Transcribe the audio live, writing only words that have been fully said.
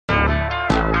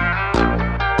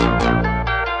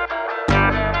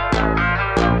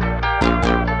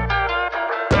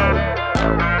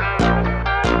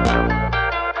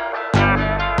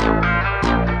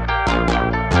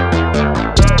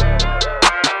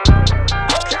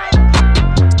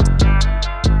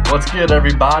What's good,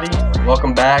 everybody?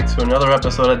 Welcome back to another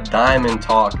episode of Diamond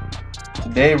Talk.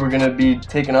 Today we're going to be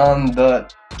taking on the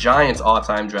Giants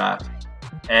all-time draft.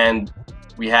 And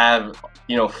we have,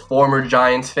 former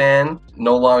Giants fan,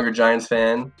 no longer Giants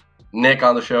fan, Nick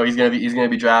on the show. He's going to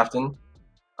be drafting.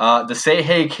 The Say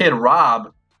Hey Kid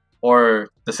Rob, or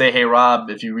the Say Hey Rob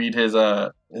if you read his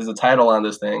title on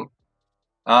this thing.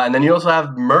 And then you also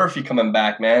have Murphy coming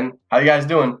back, man. How you guys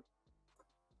doing?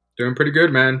 Doing pretty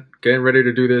good, man. Getting ready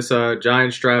to do this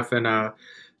Giants draft and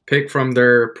pick from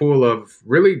their pool of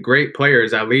really great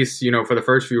players, at least, for the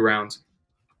first few rounds.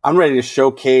 I'm ready to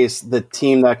showcase the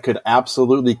team that could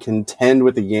absolutely contend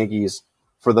with the Yankees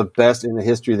for the best in the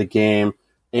history of the game.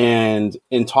 And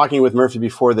in talking with Murphy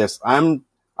before this, I'm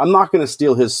not going to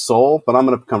steal his soul, but I'm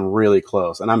going to become really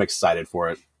close, and I'm excited for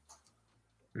it.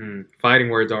 Fighting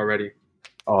words already.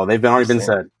 Oh, they've already been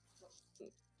said.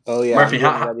 Oh, yeah. Murphy,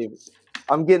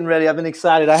 I'm getting ready. I've been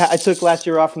excited. I took last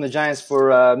year off from the Giants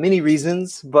for many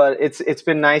reasons, but it's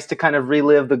been nice to kind of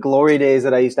relive the glory days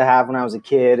that I used to have when I was a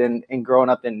kid and growing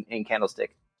up in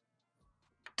Candlestick.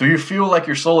 Do you feel like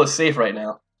your soul is safe right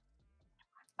now?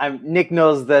 Nick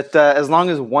knows that as long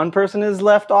as one person is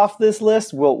left off this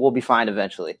list, we'll be fine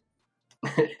eventually.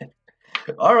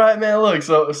 All right, man. Look,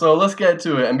 so let's get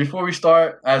to it. And before we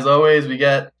start, as always, we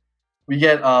get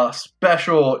a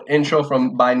special intro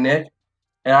by Nick.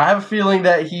 And I have a feeling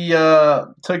that he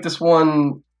took this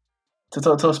one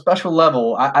to a special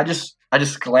level. I just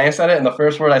glanced at it, and the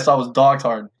first word I saw was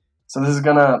dog-tard. So this is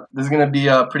gonna be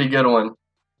a pretty good one.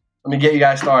 Let me get you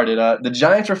guys started. The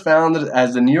Giants were founded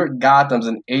as the New York Gothams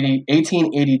in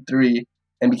 1883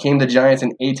 and became the Giants in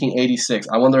 1886.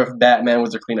 I wonder if Batman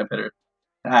was their cleanup hitter.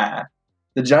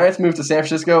 The Giants moved to San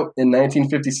Francisco in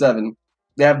 1957.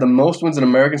 They have the most wins in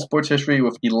American sports history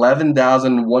with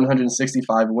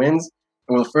 11,165 wins.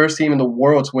 And were the first team in the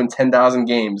world to win 10,000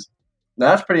 games. Now,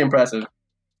 that's pretty impressive.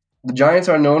 The Giants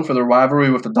are known for their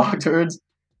rivalry with the Dog Turds,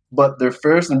 but their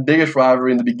first and biggest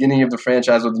rivalry in the beginning of the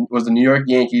franchise was the New York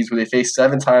Yankees, who they faced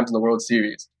 7 times in the World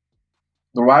Series.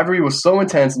 The rivalry was so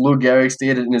intense, Lou Gehrig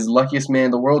stated in his luckiest man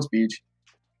in the world speech,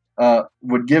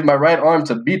 would give my right arm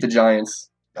to beat the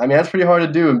Giants. I mean, that's pretty hard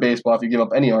to do in baseball if you give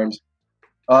up any arms.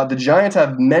 The Giants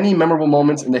have many memorable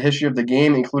moments in the history of the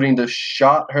game, including the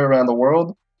shot heard around the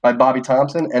world by Bobby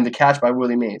Thompson and the catch by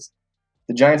Willie Mays.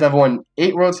 The Giants have won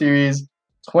 8 World Series,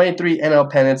 23 NL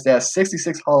pennants. They have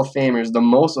 66 Hall of Famers, the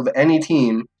most of any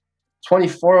team.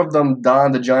 24 of them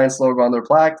don the Giants logo on their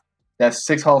plaque. They have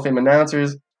 6 Hall of Fame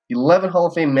announcers, 11 Hall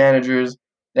of Fame managers.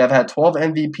 They have had 12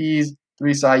 MVPs,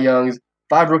 3 Cy Youngs,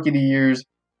 5 Rookie of the Years,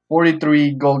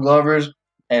 43 Gold Glovers,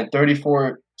 and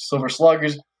 34 Silver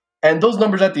Sluggers. And those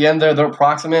numbers at the end there, they're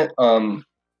approximate.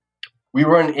 We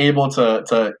weren't able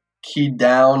to key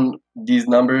down these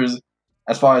numbers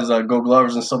as far as Gold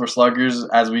Glovers and Silver Sluggers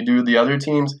as we do the other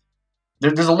teams.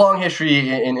 There's a long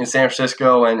history in San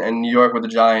Francisco and New York with the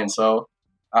Giants, so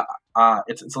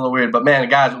it's a little weird. But, man,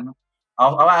 guys,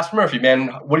 I'll ask Murphy, man,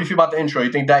 what do you feel about the intro?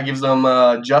 You think that gives them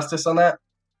justice on that?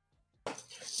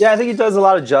 Yeah, I think it does a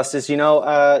lot of justice. Lou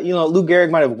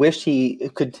Gehrig might have wished he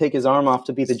could take his arm off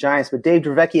to beat the Giants, but Dave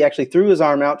Dravecky actually threw his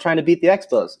arm out trying to beat the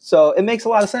Expos. So it makes a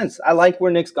lot of sense. I like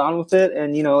where Nick's gone with it.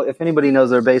 And, if anybody knows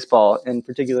their baseball, in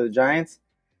particular the Giants,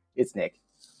 it's Nick.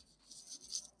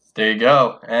 There you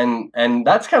go. And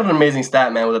that's kind of an amazing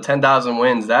stat, man, with the 10,000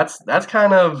 wins. That's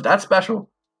special.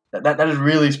 That is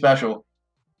really special.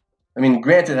 I mean,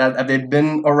 granted, have they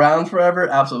been around forever?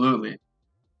 Absolutely.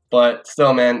 But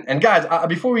still, man. And guys,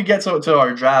 before we get to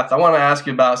our draft, I want to ask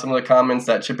you about some of the comments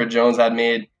that Chipper Jones had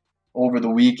made over the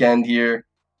weekend here.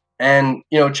 And,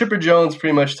 Chipper Jones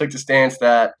pretty much took the stance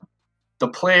that the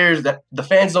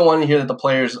fans don't want to hear that the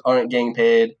players aren't getting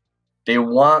paid. They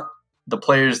want the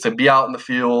players to be out in the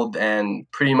field and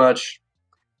pretty much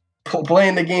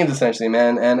playing the games, essentially,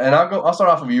 man. And I'll start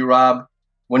off with you, Rob.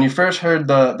 When you first heard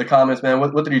the comments, man,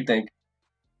 what did you think?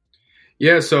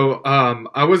 Yeah, so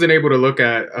I wasn't able to look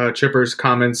at Chipper's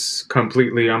comments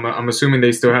completely. I'm assuming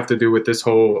they still have to do with this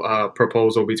whole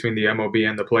proposal between the MLB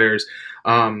and the players.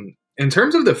 In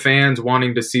terms of the fans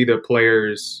wanting to see the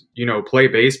players, play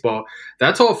baseball,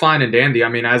 that's all fine and dandy. I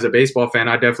mean, as a baseball fan,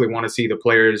 I definitely want to see the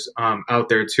players out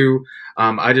there too.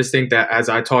 I just think that, as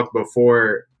I talked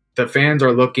before, the fans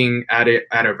are looking at it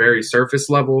at a very surface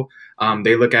level.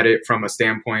 They look at it from a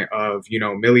standpoint of,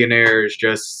 millionaires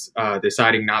just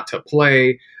deciding not to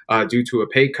play due to a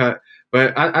pay cut.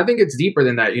 But I think it's deeper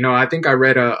than that. I think I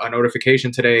read a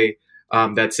notification today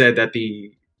that said that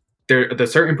the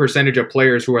certain percentage of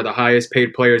players who are the highest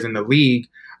paid players in the league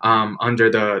under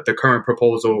the current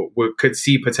proposal could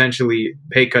see potentially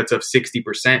pay cuts of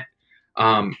 60%.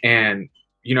 And,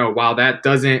 while that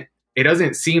doesn't it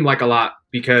doesn't seem like a lot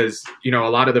because, a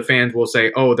lot of the fans will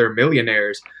say, oh, they're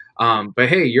millionaires. But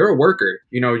hey, you're a worker.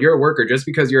 You're a worker. Just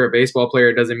because you're a baseball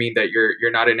player doesn't mean that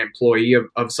you're not an employee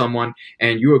of someone,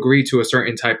 and you agree to a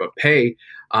certain type of pay.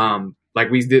 Like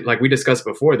we discussed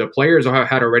before, the players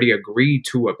had already agreed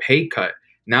to a pay cut.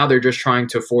 Now they're just trying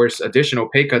to force additional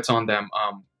pay cuts on them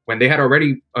when they had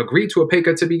already agreed to a pay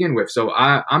cut to begin with. So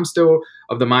I'm still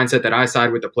of the mindset that I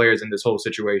side with the players in this whole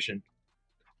situation.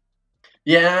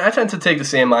 Yeah, I tend to take the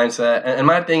same mindset. And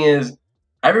my thing is,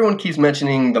 everyone keeps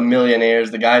mentioning the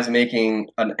millionaires, the guys making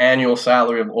an annual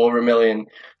salary of over $1 million.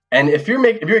 And if you're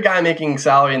a guy making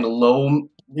salary in the low,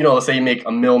 let's say you make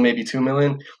 $1 million, maybe $2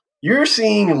 million, you're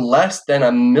seeing less than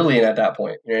 $1 million at that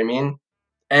point. You know what I mean?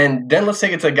 And then let's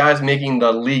take it to guys making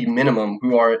the league minimum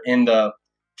who are in the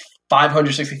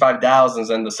 565,000s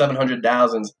and the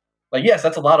 700,000s. Like, yes,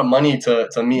 that's a lot of money to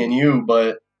me and you,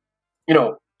 but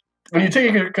when you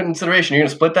take into consideration, you're going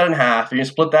to split that in half. You're going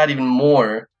to split that even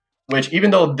more, which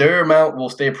even though their amount will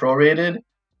stay prorated,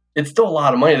 it's still a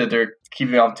lot of money that they're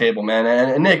keeping off the table, man.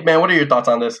 And Nick, man, what are your thoughts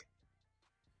on this?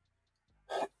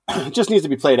 It just needs to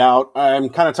be played out. I'm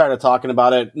kind of tired of talking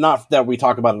about it. Not that we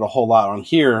talk about it a whole lot on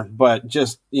here, but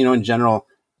just, in general,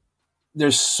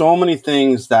 there's so many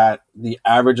things that the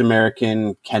average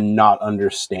American cannot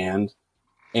understand.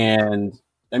 And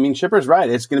I mean, Chipper's right.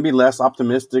 It's going to be less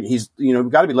optimistic. We've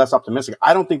got to be less optimistic.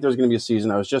 I don't think there's going to be a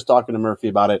season. I was just talking to Murphy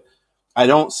about it. I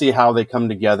don't see how they come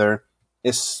together,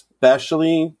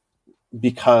 especially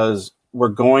because we're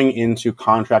going into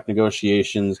contract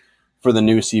negotiations for the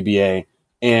new CBA.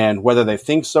 And whether they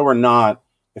think so or not,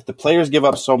 if the players give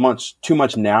up too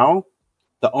much now,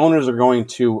 the owners are going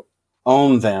to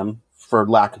own them, for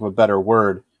lack of a better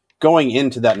word, going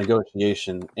into that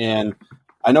negotiation. And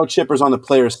I know Chipper's on the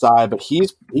player's side, but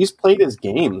he's played his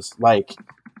games. Like,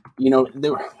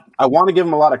 I want to give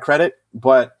him a lot of credit,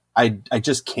 but I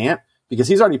just can't, because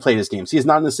he's already played his games. He's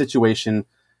not in the situation.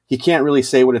 He can't really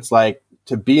say what it's like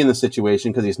to be in the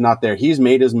situation because he's not there. He's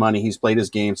made his money. He's played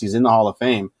his games. He's in the Hall of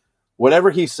Fame.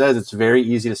 Whatever he says, it's very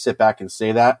easy to sit back and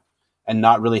say that and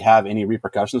not really have any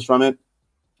repercussions from it.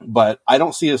 But I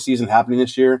don't see a season happening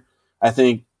this year. I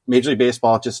think Major League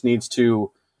Baseball just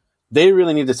they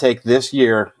really need to take this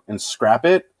year and scrap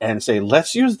it and say,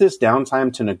 let's use this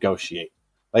downtime to negotiate.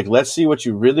 Like, let's see what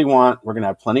you really want. We're going to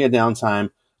have plenty of downtime.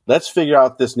 Let's figure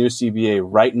out this new CBA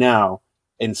right now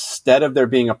instead of there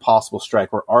being a possible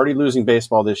strike. We're already losing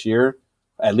baseball this year,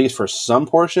 at least for some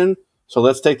portion. So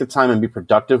let's take the time and be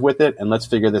productive with it, and let's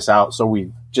figure this out so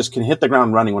we just can hit the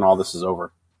ground running when all this is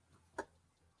over.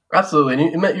 Absolutely.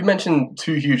 And you mentioned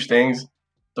two huge things.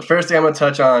 The first thing I'm going to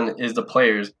touch on is the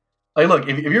players. Like, look,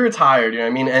 if you're retired, you know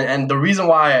what I mean? And the reason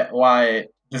why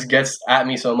this gets at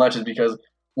me so much is because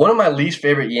one of my least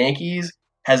favorite Yankees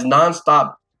has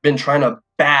nonstop been trying to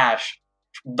bash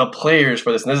the players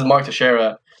for this. And this is Mark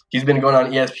Teixeira. He's been going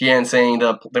on ESPN saying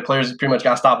the players pretty much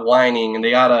got to stop whining and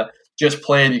they got to just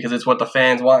play because it's what the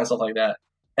fans want and stuff like that.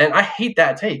 And I hate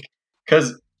that take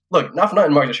because, look, not for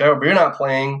nothing, Mark Teixeira, but you're not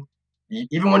playing.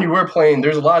 Even when you were playing,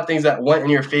 there's a lot of things that went in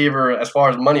your favor as far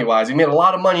as money-wise. You made a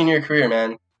lot of money in your career,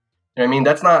 man. You know what I mean?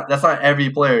 That's not every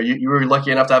player. You were lucky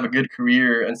enough to have a good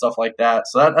career and stuff like that.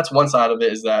 So that's one side of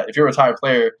it, is that if you're a retired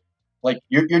player, like,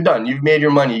 you're done. You've made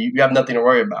your money. You have nothing to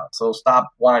worry about. So stop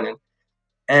whining.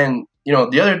 And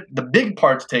the big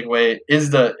part to take away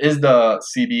is the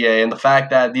CBA and the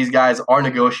fact that these guys are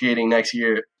negotiating next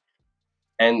year.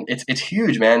 And it's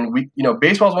huge, man.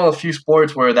 Baseball is one of the few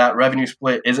sports where that revenue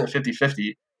split isn't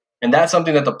 50-50. And that's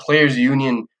something that the players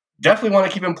union definitely want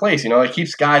to keep in place. It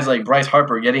keeps guys like Bryce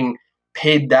Harper getting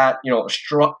paid that,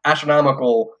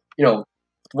 astronomical, what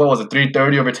was it,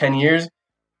 $330 over 10 years?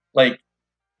 Like,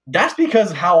 that's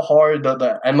because how hard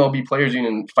the MLB players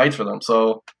union fights for them.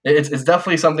 So it's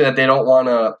definitely something that they don't want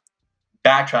to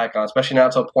backtrack on, especially now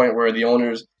to a point where the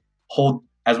owners hold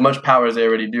as much power as they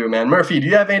already do, man. Murphy, do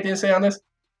you have anything to say on this?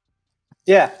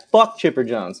 Yeah, fuck Chipper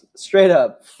Jones. Straight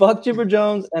up. Fuck Chipper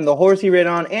Jones and the horse he ran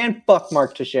on, and fuck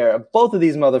Mark Teixeira. Both of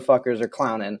these motherfuckers are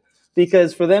clowning.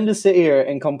 Because for them to sit here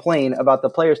and complain about the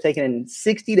players taking a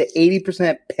 60 to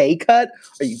 80% pay cut,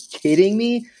 are you kidding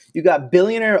me? You got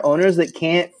billionaire owners that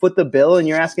can't foot the bill, and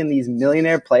you're asking these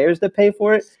millionaire players to pay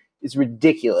for it? It's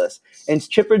ridiculous. And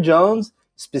Chipper Jones,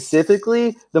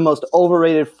 specifically, the most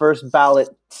overrated first ballot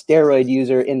steroid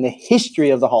user in the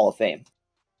history of the Hall of Fame.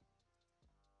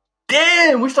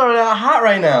 Damn, we started out hot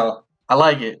right now. I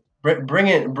like it. Bring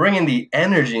in the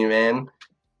energy, man.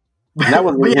 That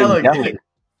was really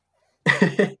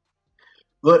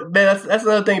Look, man, that's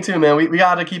another thing too, man. We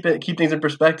got to keep things in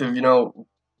perspective.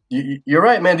 You're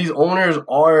right, man. These owners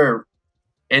are,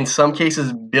 in some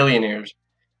cases, billionaires,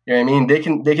 You know what I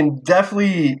mean? They can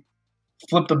definitely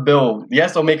flip the bill.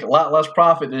 Yes, they'll make a lot less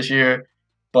profit this year,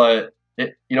 but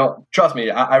trust me,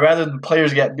 I rather the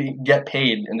players get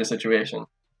paid in this situation.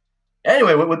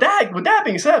 Anyway, with that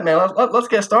being said, man, let's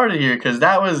get started here because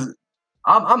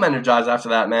I'm energized after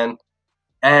that, man.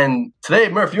 And today,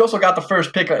 Murph, you also got the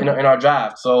first pick in our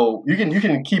draft, so you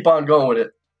can keep on going with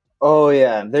it. Oh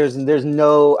yeah, there's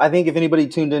no. I think if anybody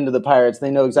tuned into the Pirates,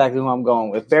 they know exactly who I'm going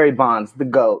with. Barry Bonds, the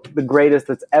GOAT, the greatest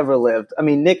that's ever lived. I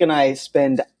mean, Nick and I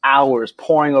spend hours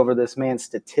poring over this man's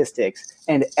statistics,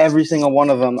 and every single one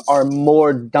of them are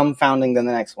more dumbfounding than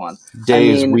the next one.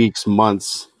 Days, weeks,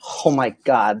 months. Oh my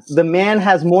God, the man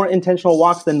has more intentional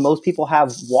walks than most people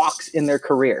have walks in their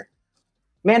career.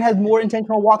 Man has more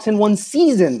intentional walks in one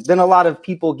season than a lot of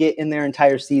people get in their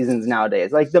entire seasons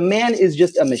nowadays. Like, the man is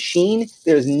just a machine.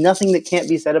 There's nothing that can't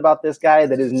be said about this guy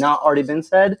that has not already been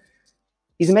said.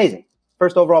 He's amazing.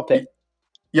 First overall pick.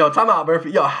 Yo, time out,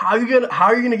 Murphy. Yo, how are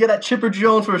you gonna get at Chipper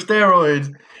Jones for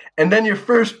steroids, and then your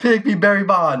first pick be Barry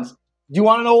Bonds? Do you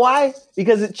want to know why?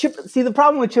 Because the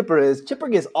problem with Chipper is Chipper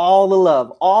gets all the love,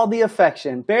 all the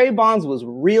affection. Barry Bonds was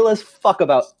real as fuck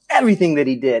about everything that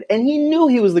he did, and he knew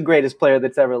he was the greatest player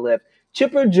that's ever lived.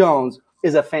 Chipper Jones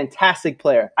is a fantastic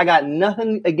player. I got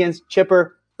nothing against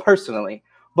Chipper personally,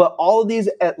 but all of these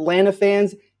Atlanta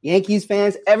fans, Yankees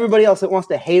fans, everybody else that wants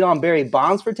to hate on Barry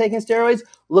Bonds for taking steroids,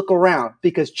 look around,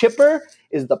 because Chipper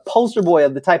is the poster boy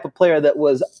of the type of player that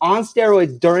was on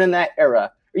steroids during that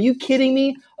era. Are you kidding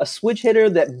me? A switch hitter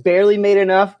that barely made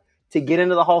enough to get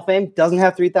into the Hall of Fame, doesn't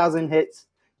have 3,000 hits,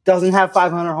 doesn't have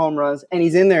 500 home runs, and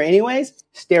he's in there anyways?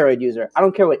 Steroid user. I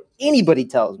don't care what anybody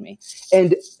tells me.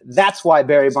 And that's why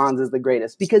Barry Bonds is the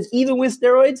greatest, because even with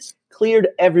steroids, cleared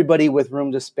everybody with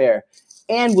room to spare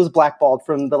and was blackballed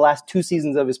from the last 2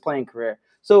 seasons of his playing career.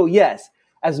 So yes,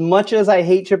 as much as I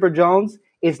hate Chipper Jones,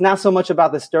 it's not so much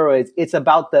about the steroids. It's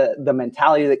about the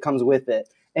mentality that comes with it.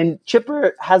 And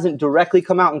Chipper hasn't directly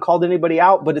come out and called anybody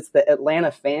out, but it's the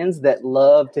Atlanta fans that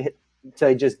love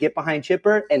to just get behind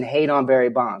Chipper and hate on Barry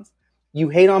Bonds. You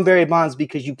hate on Barry Bonds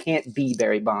because you can't be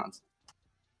Barry Bonds.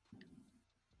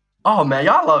 Oh man,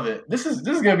 y'all love it. This is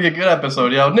gonna be a good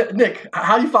episode, yo. Nick,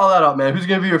 how do you follow that up, man? Who's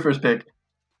gonna be your first pick?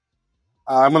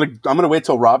 I'm gonna wait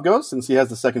till Rob goes since he has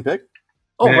the second pick.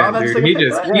 Oh, man, Rob has the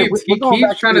second pick. He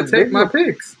keeps trying to take my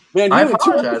picks. Man, you were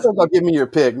 2 episodes about giving me your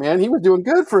pick, man. He was doing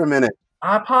good for a minute.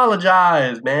 I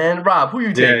apologize, man. Rob, who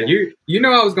you taking? Yeah, you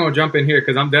know I was going to jump in here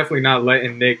because I'm definitely not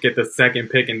letting Nick get the second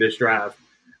pick in this draft.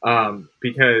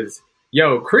 Because,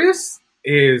 Chris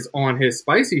is on his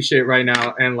spicy shit right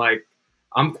now, and, like,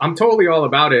 I'm totally all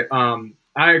about it.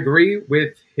 I agree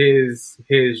with his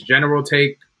general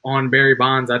take on Barry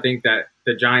Bonds. I think that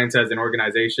the Giants as an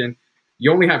organization,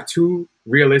 you only have 2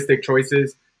 realistic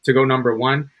choices to go number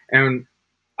 1. And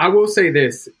I will say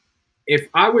this. If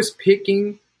I was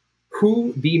picking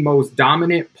who the most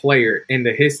dominant player in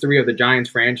the history of the Giants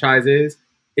franchise is,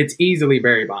 it's easily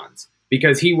Barry Bonds,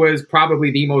 because he was probably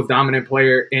the most dominant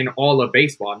player in all of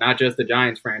baseball, not just the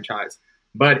Giants franchise.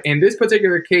 But in this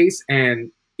particular case,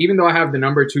 and even though I have the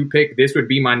number 2 pick, this would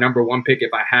be my number 1 pick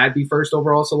if I had the first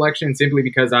overall selection, simply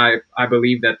because I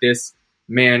believe that this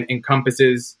man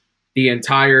encompasses the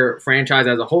entire franchise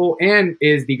as a whole and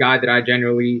is the guy that I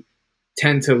generally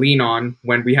tend to lean on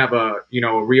when we have a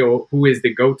real who is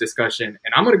the GOAT discussion.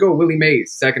 And I'm going to go Willie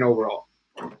Mays, second overall.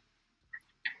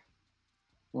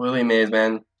 Willie Mays,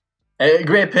 man. A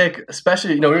great pick,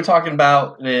 especially, we were talking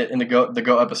about it in the GOAT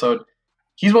episode.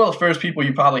 He's one of the first people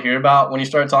you probably hear about when you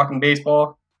start talking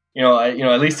baseball.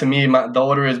 At least to me, the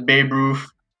order is Babe Ruth,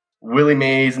 Willie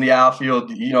Mays in the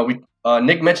outfield.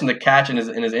 Nick mentioned the catch in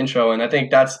his intro, and I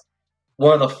think that's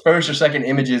one of the first or second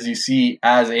images you see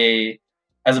as a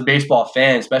baseball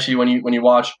fan, especially when you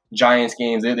watch Giants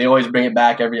games. They always bring it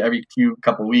back every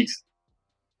couple weeks.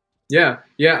 Yeah.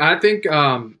 I think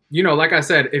like I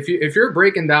said, if you're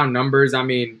breaking down numbers, I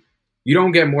mean, you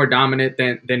don't get more dominant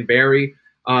than Barry.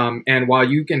 And while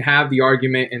you can have the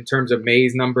argument in terms of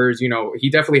Mays numbers, he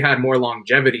definitely had more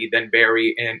longevity than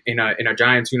Barry in a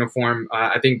Giants uniform.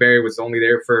 I think Barry was only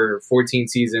there for 14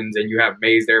 seasons, and you have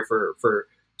Mays there for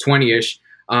 20-ish.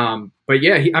 But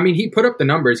yeah, he put up the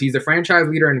numbers. He's the franchise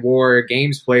leader in WAR,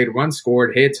 games played, runs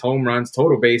scored, hits, home runs,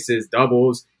 total bases,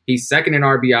 doubles. He's second in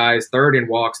RBIs, third in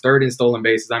walks, third in stolen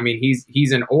bases. I mean,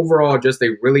 he's an overall just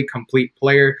a really complete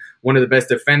player, one of the best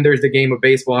defenders the game of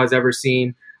baseball has ever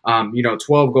seen.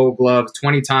 12 Gold Gloves,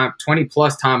 20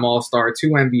 plus time All-Star, 2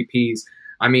 MVPs.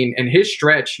 I mean, in his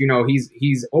stretch,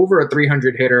 he's over a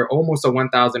 300 hitter, almost a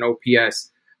 1,000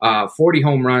 OPS. 40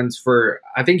 home runs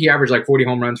I think he averaged like 40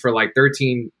 home runs for like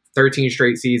 13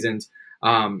 straight seasons.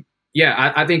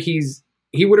 I think he's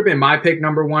he would have been my pick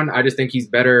number one. I just think he's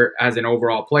better as an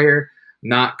overall player.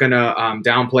 Not gonna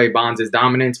downplay Bonds'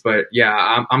 dominance, but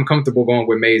yeah, I'm comfortable going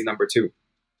with Mays number 2.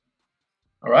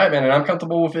 All right, man, and I'm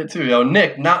comfortable with it too. Yo,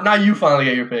 Nick, now you finally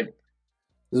get your pick.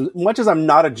 As much as I'm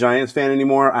not a Giants fan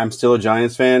anymore, I'm still a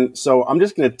Giants fan. So I'm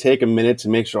just going to take a minute to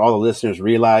make sure all the listeners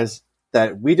realize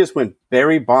that we just went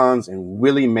Barry Bonds and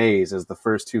Willie Mays as the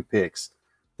first 2 picks.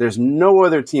 There's no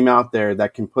other team out there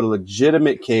that can put a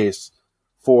legitimate case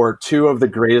for 2 of the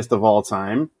greatest of all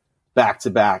time back to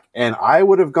back. And I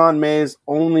would have gone Mays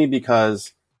only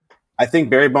because I think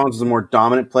Barry Bonds was a more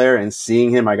dominant player, and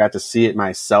seeing him, I got to see it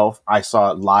myself. I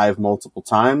saw it live multiple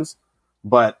times.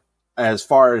 But as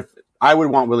far as I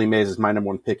would want Willie Mays as my number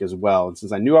 1 pick as well. And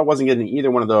since I knew I wasn't getting either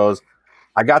one of those,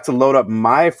 I got to load up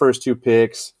my first 2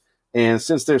 picks. And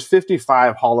since there's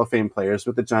 55 Hall of Fame players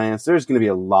with the Giants, there's going to be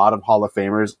a lot of Hall of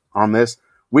Famers on this.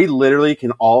 We literally can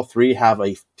all 3 have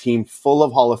a team full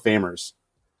of Hall of Famers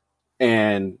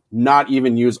and not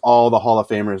even use all the Hall of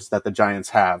Famers that the Giants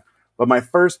have. But my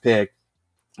first pick,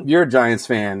 if you're a Giants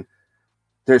fan,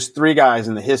 there's 3 guys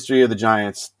in the history of the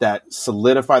Giants that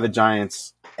solidify the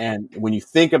Giants. And when you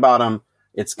think about them,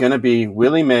 it's going to be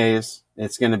Willie Mays,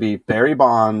 it's going to be Barry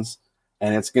Bonds,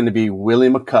 and it's going to be Willie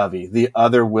McCovey, the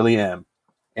other Willie M.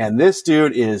 And this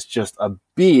dude is just a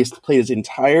beast, played his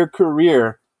entire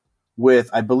career with,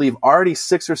 I believe, already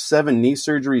 6 or 7 knee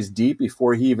surgeries deep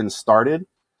before he even started.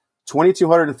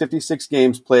 2,256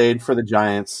 games played for the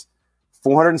Giants,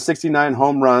 469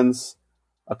 home runs,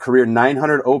 a career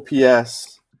 900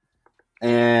 OPS,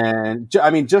 and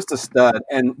I mean, just a stud.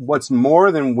 And what's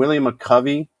more than Willie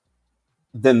McCovey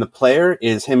than the player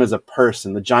is him as a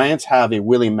person. The Giants have a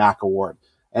Willie Mack Award,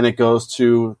 and it goes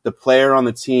to the player on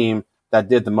the team that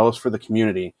did the most for the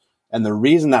community. And the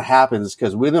reason that happens is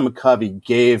because Willie McCovey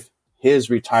gave his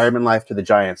retirement life to the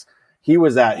Giants. He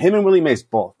was at, him and Willie Mays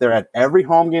both, they're at every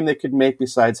home game they could make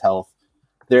besides health.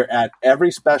 They're at every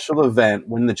special event.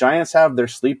 When the Giants have their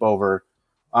sleepover,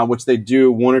 which they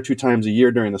do 1 or 2 times a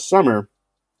year during the summer,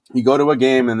 you go to a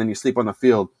game and then you sleep on the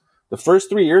field. The first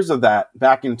 3 years of that,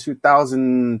 back in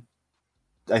 2000,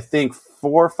 I think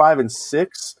 4, 5, and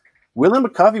 6, Willie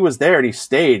McCovey was there and he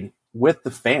stayed with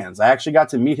the fans. I actually got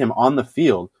to meet him on the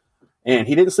field, and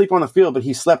he didn't sleep on the field, but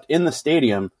he slept in the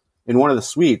stadium in one of the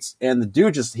suites. And the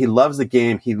dude he loves the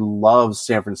game. He loves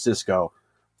San Francisco.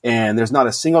 And there's not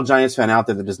a single Giants fan out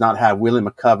there that does not have Willie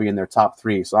McCovey in their top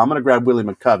 3. So I'm going to grab Willie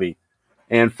McCovey.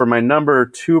 And for my number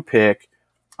 2 pick,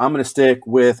 I'm going to stick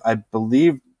with, I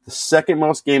believe, the second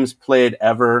most games played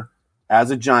ever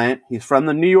as a Giant. He's from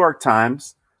the New York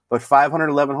Times, but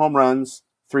 511 home runs,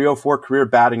 304 career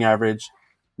batting average,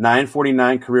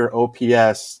 949 career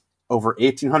OPS, over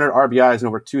 1,800 RBIs and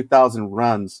over 2,000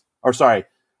 runs.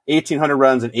 1,800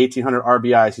 runs and 1,800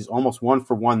 RBIs. He's almost 1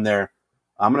 for 1 there.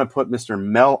 I'm going to put Mr.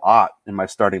 Mel Ott in my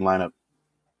starting lineup.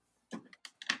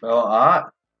 Mel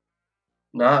Ott.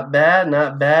 Not bad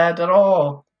at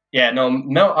all. Yeah, no,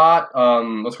 Mel Ott,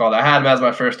 I had him as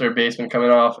my first third baseman coming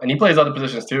off, and he plays other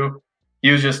positions too.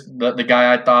 He was just the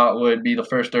guy I thought would be the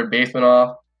first third baseman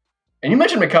off. And you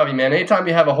mentioned McCovey, man. Anytime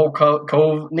you have a whole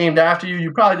cove named after you,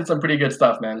 you probably did some pretty good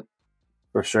stuff, man.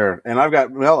 For sure. And I've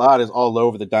got Mel Ott is all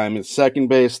over the diamond. Second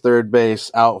base, third base,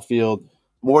 outfield.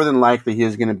 More than likely, he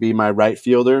is going to be my right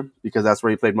fielder because that's where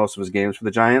he played most of his games for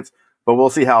the Giants. But we'll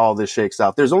see how all this shakes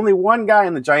out. There's only one guy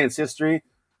in the Giants' history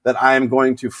that I am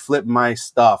going to flip my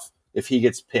stuff if he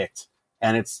gets picked.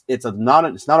 And it's not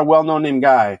a well-known name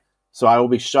guy, so I will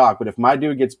be shocked. But if my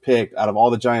dude gets picked out of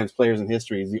all the Giants players in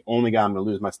history, he's the only guy I'm going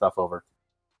to lose my stuff over.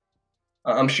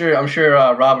 I'm sure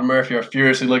Rob and Murphy are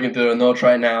furiously looking through the notes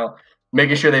right now,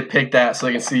 making sure they pick that so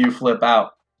they can see you flip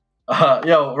out.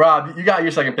 Yo, Rob, you got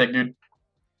your second pick, dude.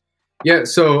 Yeah,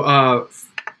 so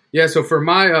for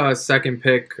my second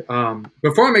pick,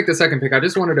 before I make the second pick, I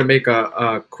just wanted to make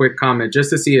a quick comment just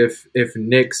to see if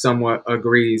Nick somewhat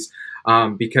agrees,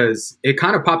 because it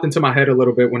kind of popped into my head a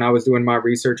little bit when I was doing my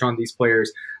research on these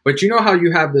players. But you know how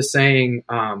you have the saying,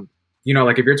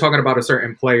 like if you're talking about a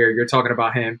certain player, you're talking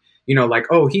about him, like,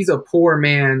 oh, he's a poor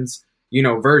man's,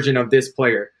 version of this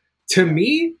player. To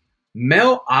me,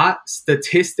 Mel Ott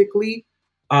statistically,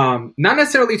 not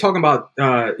necessarily talking about,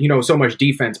 so much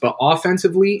defense, but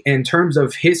offensively in terms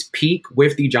of his peak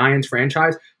with the Giants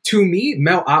franchise, to me,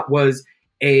 Mel Ott was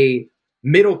a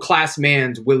middle-class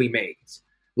man's Willie Mays.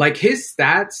 Like, his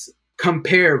stats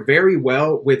compare very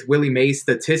well with Willie Mays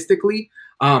statistically.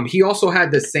 He also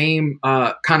had the same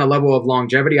kind of level of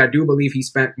longevity. I do believe he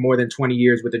spent more than 20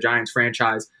 years with the Giants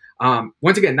franchise.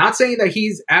 Once again, not saying that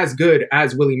he's as good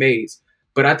as Willie Mays,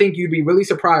 But I think you'd be really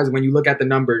surprised when you look at the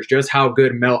numbers, just how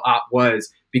good Mel Ott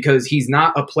was, because he's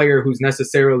not a player who's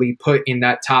necessarily put in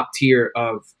that top tier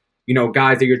of,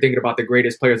 guys that you're thinking about the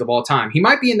greatest players of all time. He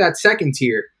might be in that second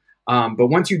tier, but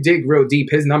once you dig real deep,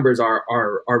 his numbers are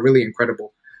really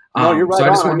incredible. No, you're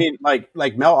right. So I mean,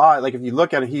 like Mel Ott, like if you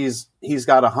look at it, he's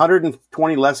got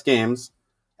 120 less games,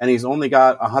 and he's only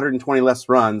got 120 less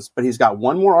runs, but he's got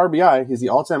one more RBI. He's the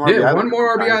all-time RBI. Yeah, one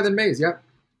more RBI than Mays. Yep.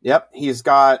 Yep. He's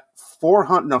got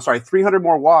 300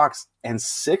 more walks and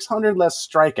 600 less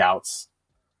strikeouts,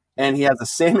 and he has the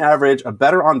same average, a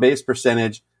better on-base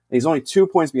percentage, and he's only 2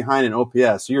 points behind in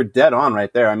OPS. So you're dead on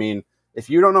right there. I mean, if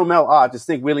you don't know Mel Ott, just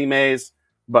think Willie Mays,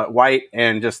 but white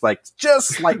and just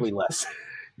slightly less.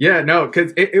 Yeah, no,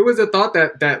 because it was a thought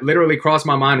that literally crossed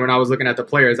my mind when I was looking at the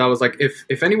players. I was like,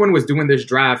 if anyone was doing this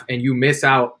draft and you miss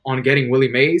out on getting Willie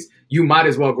Mays, you might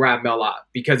as well grab Mel Ott,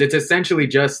 because it's essentially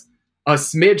just a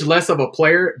smidge less of a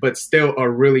player, but still a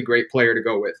really great player to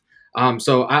go with.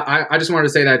 So I just wanted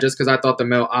to say that just because I thought the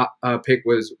Mel Ott pick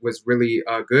was really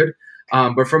good.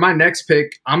 But for my next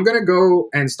pick, I'm going to go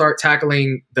and start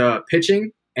tackling the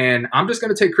pitching, and I'm just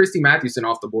going to take Christy Mathewson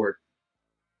off the board.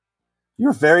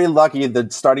 You're very lucky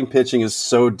that starting pitching is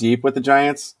so deep with the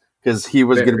Giants, because he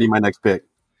was going to be my next pick.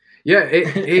 Yeah,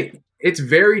 it's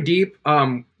very deep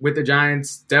with the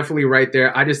Giants, definitely right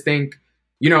there. I just think,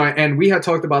 and we had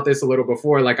talked about this a little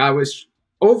before, like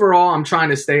overall, I'm trying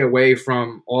to stay away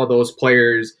from all those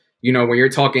players, when you're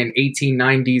talking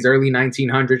 1890s, early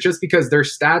 1900s, just because their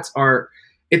stats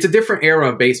it's a different era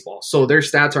of baseball. So their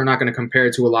stats are not going to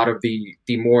compare to a lot of the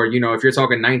more, if you're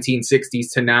talking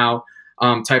 1960s to now,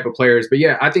 type of players. But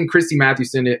yeah, I think Christy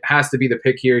Mathewson, it has to be the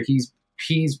pick here.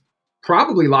 He's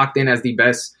probably locked in as the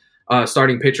best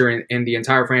starting pitcher in the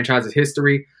entire franchise's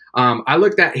history. I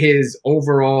looked at his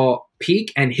overall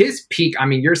peak, and his peak, I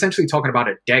mean, you're essentially talking about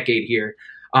a decade here.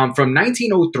 From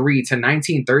 1903 to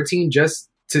 1913, just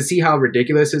to see how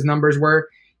ridiculous his numbers were.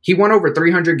 He won over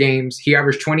 300 games. He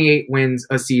averaged 28 wins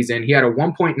a season. He had a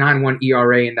 1.91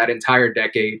 ERA in that entire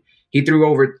decade. He threw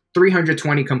over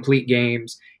 320 complete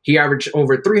games. He averaged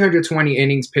over 320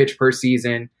 innings pitched per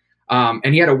season.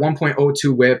 And he had a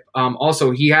 1.02 whip.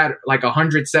 Also, he had like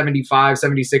 175,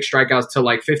 76 strikeouts to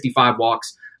like 55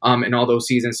 walks in all those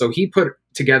seasons. So he put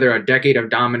together a decade of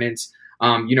dominance.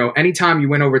 Anytime you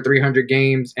win over 300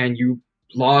 games and you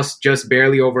lost just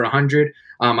barely over 100,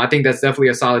 I think that's definitely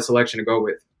a solid selection to go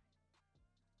with.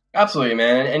 Absolutely,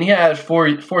 man. And he had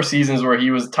four seasons where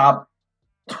he was top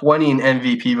 20 in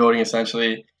MVP voting,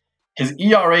 essentially. His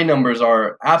ERA numbers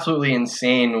are absolutely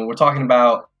insane. We're talking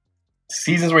about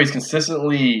seasons where he's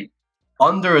consistently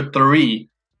under 3,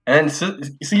 and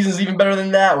then seasons even better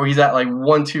than that, where he's at like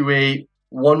 128,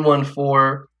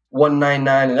 114,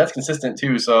 199, and that's consistent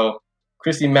too. So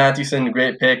Christy Mathewson,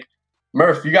 great pick.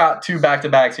 Murph, you got 2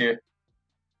 back-to-backs here.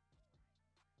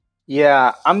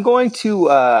 Yeah, I'm going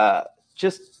to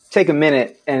just take a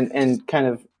minute and kind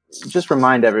of just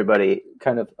remind everybody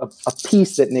kind of a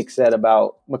piece that Nick said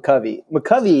about McCovey.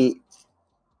 McCovey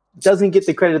doesn't get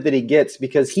the credit that he gets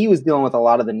because he was dealing with a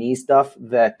lot of the knee stuff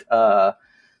that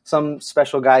some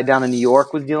special guy down in New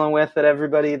York was dealing with that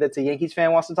everybody that's a Yankees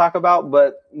fan wants to talk about.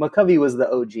 But McCovey was the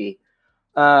OG.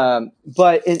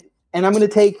 And I'm going to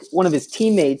take one of his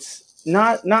teammates,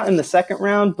 not in the second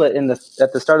round, but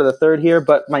at the start of the third here.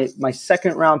 But my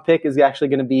second round pick is actually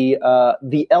going to be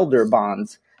the Elder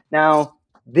Bonds. Now,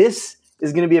 this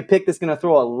is going to be a pick that's going to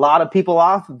throw a lot of people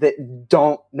off that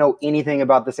don't know anything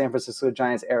about the San Francisco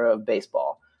Giants era of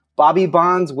baseball. Bobby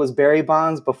Bonds was Barry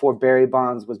Bonds before Barry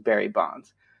Bonds was Barry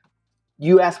Bonds.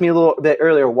 You asked me a little bit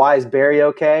earlier, why is Barry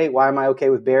okay? Why am I okay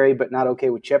with Barry but not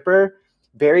okay with Chipper?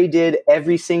 Barry did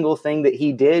every single thing that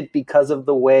he did because of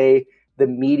the way the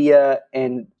media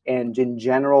and in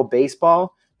general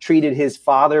baseball treated his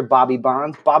father, Bobby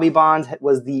Bonds. Bobby Bonds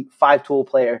was the 5-tool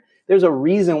player. There's a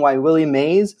reason why Willie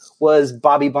Mays was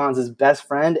Bobby Bonds' best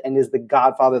friend and is the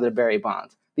godfather of Barry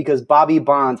Bonds, because Bobby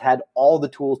Bonds had all the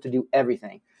tools to do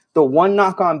everything. The one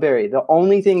knock on Barry, the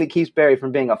only thing that keeps Barry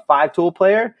from being a 5-tool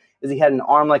player is he had an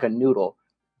arm like a noodle.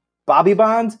 Bobby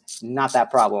Bonds, not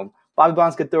that problem. Bobby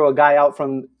Bonds could throw a guy out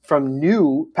from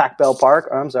new Pac Bell Park.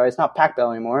 Or I'm sorry, it's not Pac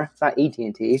Bell anymore. It's not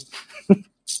AT&T.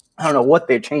 I don't know what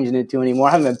they're changing it to anymore.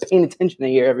 I haven't been paying attention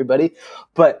here, everybody.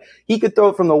 But he could throw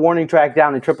it from the warning track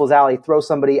down in Triples Alley, throw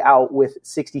somebody out with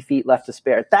 60 feet left to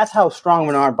spare. That's how strong of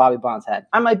an arm Bobby Bonds had.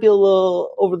 I might be a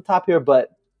little over the top here,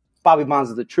 but Bobby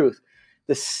Bonds is the truth.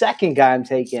 The second guy I'm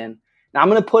taking, now I'm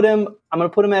going to put him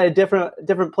at a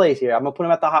different place here. I'm going to put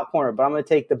him at the hot corner, but I'm going to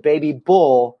take the baby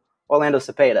bull, Orlando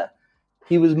Cepeda.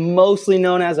 He was mostly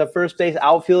known as a first base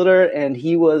outfielder, and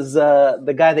he was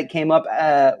the guy that came up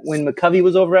when McCovey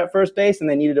was over at first base, and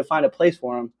they needed to find a place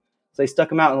for him. So they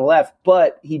stuck him out on the left,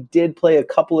 but he did play a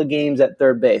couple of games at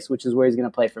third base, which is where he's going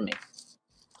to play for me.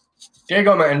 There you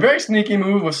go, man. And very sneaky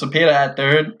move with Cepeda at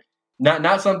third.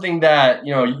 Not something that,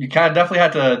 you kind of definitely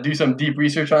had to do some deep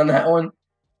research on that one.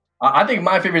 I think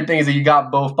my favorite thing is that you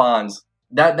got both Bonds.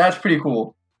 That's pretty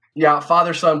cool. You got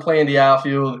father-son playing the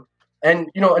outfield. And,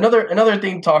 another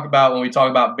thing to talk about when we talk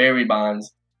about Barry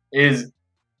Bonds is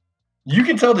you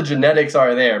can tell the genetics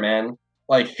are there, man.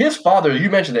 Like, his father, you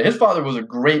mentioned it, his father was a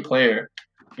great player.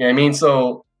 You know what I mean?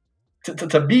 So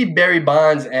to be Barry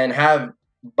Bonds and have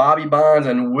Bobby Bonds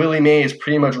and Willie Mays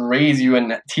pretty much raise you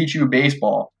and teach you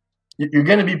baseball, you're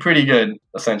going to be pretty good,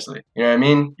 essentially. You know what I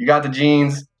mean? You got the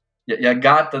genes. You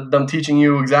got them teaching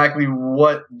you exactly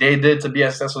what they did to be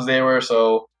as successful as they were.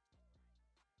 So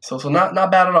not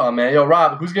bad at all, man. Yo,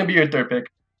 Rob, who's going to be your third pick?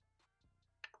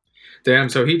 Damn,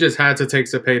 so he just had to take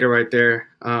Cepeda right there.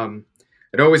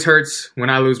 It always hurts when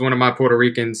I lose one of my Puerto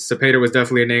Ricans. Cepeda was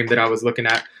definitely a name that I was looking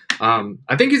at.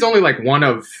 I think he's only like one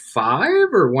of 5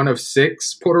 or one of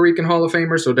 6 Puerto Rican Hall of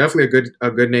Famers, so definitely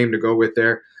a good name to go with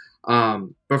there.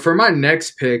 But for my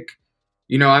next pick,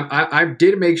 I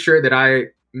did make sure that I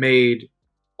made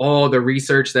all the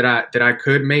research that I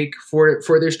could make for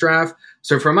this draft.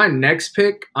 So for my next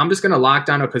pick, I'm just going to lock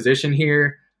down a position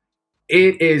here.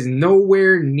 It is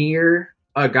nowhere near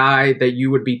a guy that you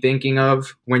would be thinking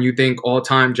of when you think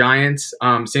all-time Giants,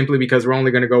 simply because we're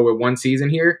only going to go with one season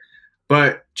here.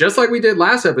 But just like we did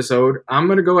last episode, I'm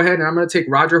going to go ahead and I'm going to take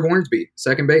Roger Hornsby,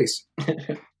 second base.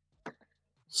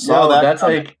 That's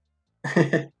like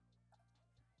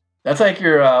that's like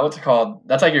your what's it called?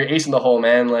 That's like your ace in the hole,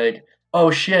 man. Like,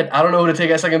 oh shit, I don't know who to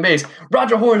take at second base.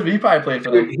 Roger Hornsby, he probably played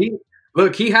for them.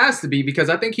 He has to be, because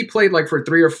I think he played like for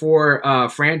 3 or 4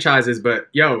 franchises. But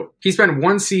he spent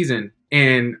one season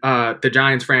in the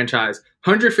Giants franchise.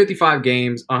 155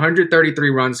 games, 133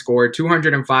 runs scored,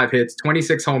 205 hits,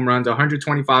 26 home runs,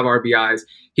 125 RBIs.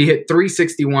 He hit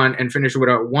 361 and finished with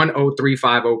a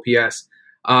 1035 OPS.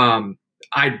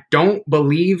 I don't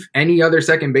believe any other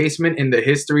second baseman in the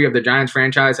history of the Giants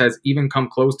franchise has even come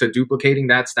close to duplicating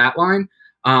that stat line.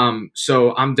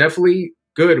 So I'm definitely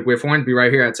good with Hornsby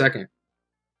right here at second.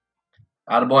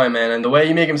 Attaboy, man. And the way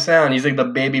you make him sound, he's like the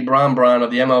baby Bron of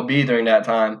the MLB during that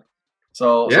time.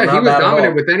 So he was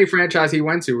dominant with any franchise he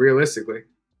went to, realistically.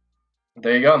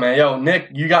 There you go, man. Yo, Nick,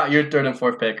 you got your third and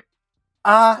fourth pick.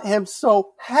 I am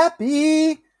so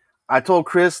happy. I told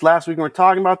Chris last week when we were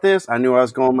talking about this, I knew I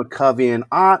was going McCovey and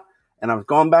Ott, and I was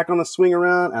going back on the swing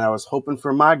around, and I was hoping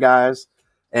for my guys.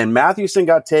 And Mathewson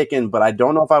got taken, but I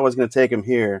don't know if I was going to take him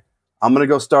here. I'm going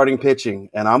to go starting pitching,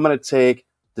 and I'm going to take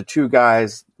the 2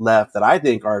 guys left that I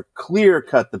think are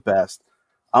clear-cut the best.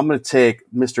 I'm going to take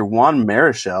Mr. Juan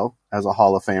Marichal as a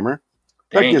Hall of Famer.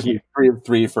 That gives me 3 of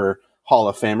 3 for Hall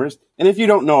of Famers. And if you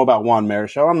don't know about Juan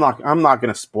Marichal, I'm not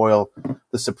going to spoil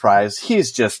the surprise.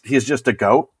 He's just a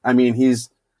GOAT. I mean, he's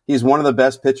one of the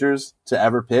best pitchers to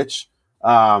ever pitch.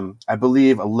 I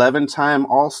believe 11-time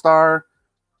All-Star,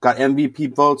 got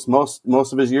MVP votes most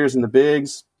of his years in the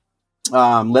bigs.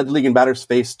 Led the league in batters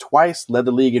faced twice, led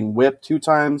the league in whip 2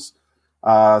 times.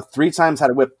 3 times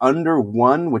had a whip under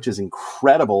 1, which is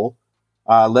incredible.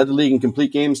 Led the league in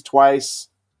complete games twice.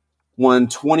 Won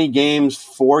 20 games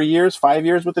 5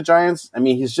 years with the Giants. I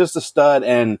mean, he's just a stud,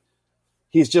 and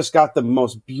he's just got the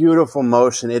most beautiful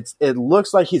motion. It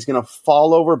looks like he's going to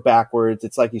fall over backwards.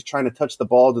 It's like he's trying to touch the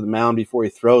ball to the mound before he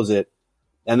throws it.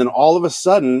 And then all of a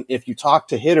sudden, if you talk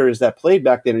to hitters that played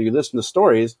back then or you listen to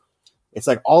stories, it's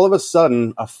like all of a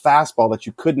sudden a fastball that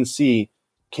you couldn't see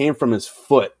came from his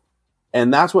foot.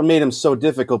 And that's what made him so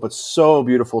difficult, but so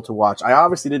beautiful to watch. I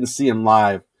obviously didn't see him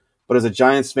live, but as a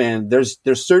Giants fan, there's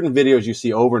certain videos you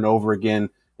see over and over again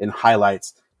in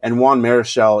highlights. And Juan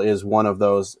Marichal is one of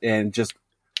those, and just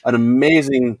an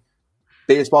amazing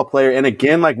baseball player. And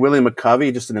again, like Willie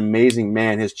McCovey, just an amazing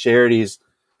man. His charities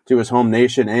to his home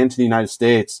nation and to the United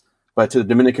States, but to the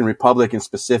Dominican Republic in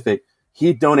specific,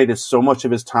 he donated so much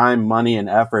of his time, money, and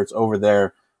efforts over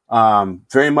there.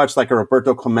 Very much like a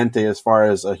Roberto Clemente as far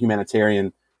as a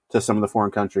humanitarian to some of the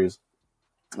foreign countries.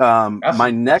 My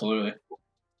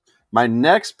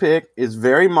next pick is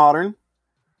very modern.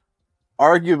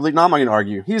 Arguably, not going to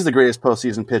argue, he's the greatest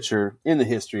postseason pitcher in the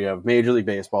history of Major League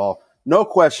Baseball. No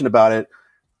question about it.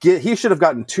 He should have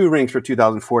gotten 2 rings for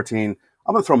 2014.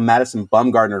 I'm going to throw Madison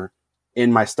Bumgarner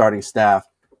in my starting staff.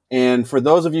 And for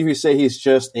those of you who say he's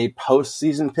just a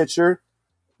postseason pitcher,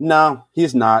 no,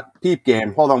 he's not. Peep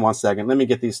game. Hold on one second. Let me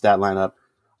get these stat line up.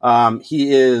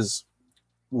 He is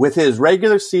with his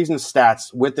regular season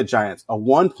stats with the Giants, a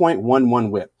 1.11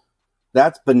 whip.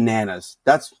 That's bananas.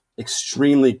 That's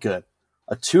extremely good.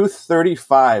 A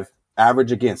 235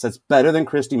 average against. That's better than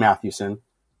Christy Mathewson.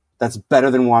 That's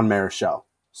better than Juan Marichal.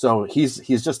 So he's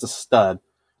just a stud.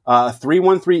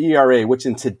 3.13 ERA, which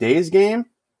in today's game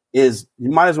is, you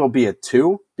might as well be a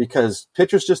 2 because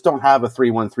pitchers just don't have a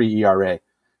 3.13 ERA.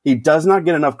 He does not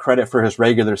get enough credit for his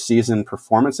regular season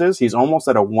performances. He's almost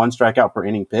at a 1 strikeout per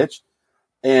inning pitch.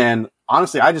 And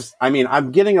honestly,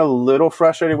 I'm getting a little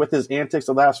frustrated with his antics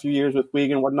the last few years with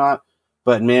Puig and whatnot.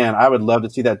 But man, I would love to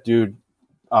see that dude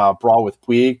brawl with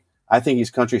Puig. I think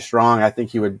he's country strong. I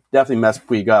think he would definitely mess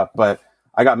Puig up. But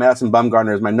I got Madison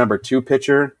Bumgarner as my number 2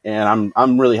 pitcher, and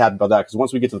I'm really happy about that because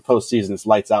once we get to the postseason, it's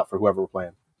lights out for whoever we're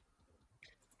playing.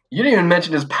 You didn't even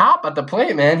mention his pop at the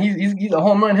plate, man. He's a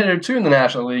home run hitter too in the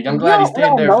National League. I'm glad he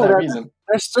stayed there for that reason.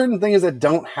 There's certain things that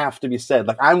don't have to be said.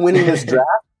 Like, I'm winning this draft,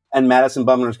 and Madison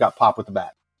Bumgarner's got pop with the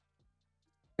bat.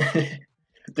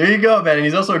 There you go, man. And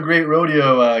he's also a great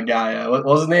rodeo guy. What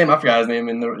was his name? I forgot his name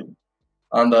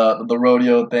on the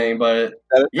rodeo thing, but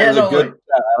I don't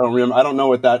remember. I don't know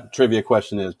what that trivia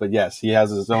question is, but yes, he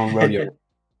has his own rodeo.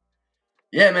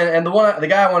 Yeah, man. And the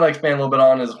guy I want to expand a little bit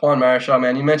on is Juan Marichal,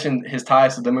 man. You mentioned his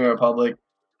ties to the Dominican Republic.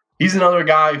 He's another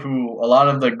guy who a lot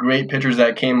of the great pitchers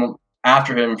that came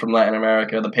after him from Latin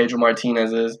America, the Pedro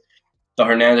Martinez's, the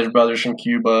Hernandez brothers from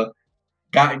Cuba,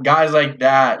 guys like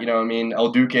that, you know what I mean,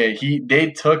 El Duque,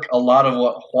 they took a lot of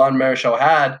what Juan Marichal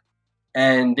had,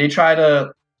 and they try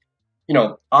to,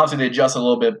 obviously they adjust a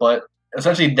little bit, but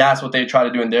essentially that's what they try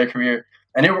to do in their career.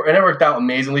 And it worked out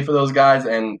amazingly for those guys,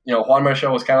 and, Juan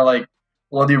Marichal was kind of like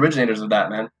one of the originators of that,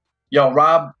 man. Yo,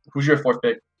 Rob, who's your 4th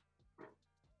pick?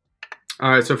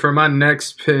 All right, so for my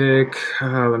next pick,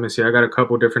 let me see. I got a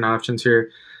couple different options here.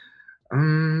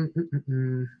 For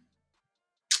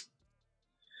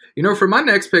my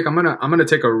next pick, I'm gonna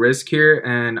take a risk here,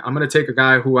 and I'm gonna take a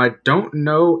guy who I don't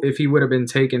know if he would have been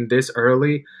taken this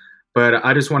early, but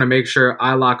I just want to make sure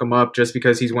I lock him up just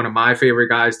because he's one of my favorite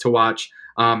guys to watch.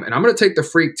 And I'm gonna take the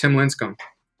freak, Tim Lincecum.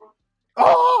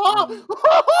 Oh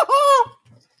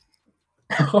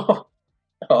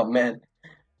man.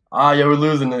 Yeah, we're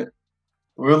losing it.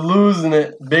 We're losing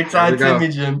it. Big time Timmy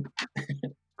Jim.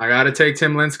 I gotta take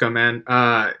Tim Lincecum, man.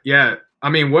 Yeah. I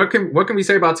mean, what can we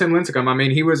say about Tim Lincecum? I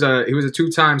mean, he was a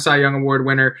 2-time Cy Young Award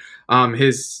winner.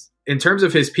 In terms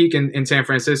of his peak in San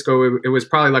Francisco, it was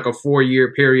probably like a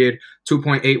 4-year period,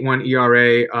 2.81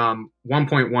 ERA,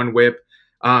 1.1 WHIP.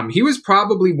 He was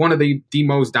probably one of the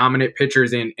most dominant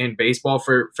pitchers in baseball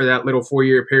for that little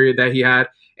 4-year period that he had.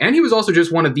 And he was also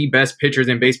just one of the best pitchers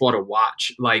in baseball to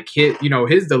watch. Like,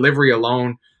 his delivery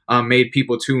alone made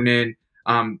people tune in.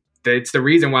 It's the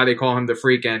reason why they call him the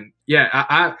freak. And yeah,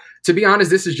 I to be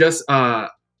honest, this is just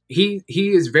he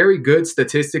is very good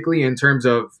statistically in terms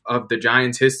of the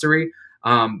Giants' history.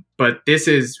 But this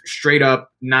is straight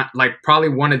up not like probably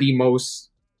one of the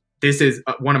most. This is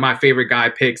one of my favorite guy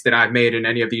picks that I've made in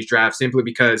any of these drafts, simply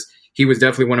because he was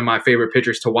definitely one of my favorite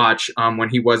pitchers to watch when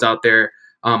he was out there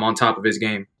on top of his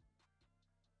game.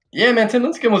 Yeah, man, Tim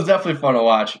Lincecum was definitely fun to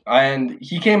watch, and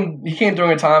he came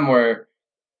during a time where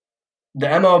the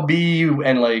MLB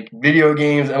and like video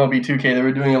games, MLB 2K, they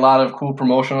were doing a lot of cool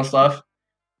promotional stuff,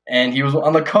 and he was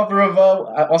on the cover of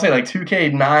I'll say like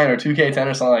 2K9 or 2K10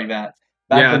 or something like that.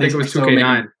 I think it was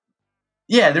 2K9.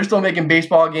 They're still making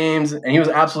baseball games, and he was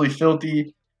absolutely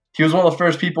filthy. He was one of the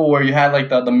first people where you had like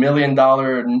the $1 million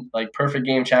like perfect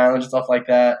game challenge and stuff like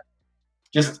that.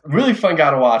 Just really fun guy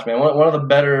to watch, man. One of the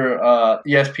better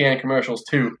ESPN commercials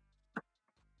too.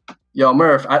 Yo,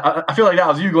 Murph, I feel like that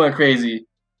was you going crazy.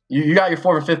 You got your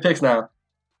 4th and 5th picks now.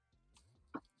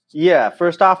 Yeah,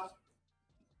 first off,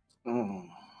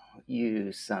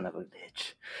 you son of a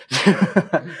bitch.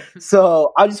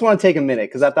 So I just want to take a minute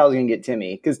because I thought I was going to get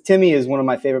Timmy, because Timmy is one of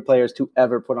my favorite players to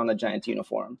ever put on a Giants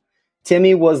uniform.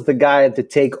 Timmy was the guy to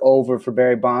take over for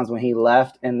Barry Bonds when he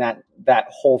left, and that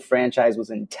whole franchise was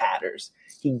in tatters.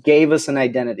 He gave us an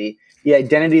identity. The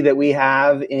identity that we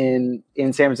have in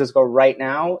San Francisco right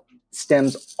now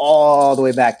stems all the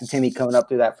way back to Timmy coming up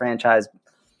through that franchise.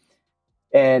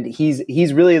 And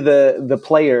he's really the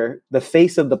player, the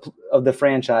face of the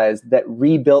franchise that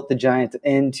rebuilt the Giants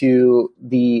into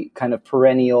the kind of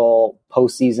perennial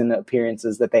postseason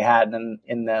appearances that they had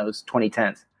in those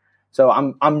 2010s. So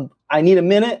I need a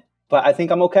minute, but I think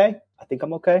I'm okay.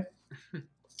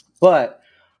 But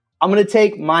I'm going to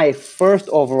take my first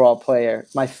overall player,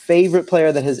 my favorite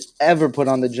player that has ever put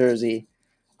on the jersey.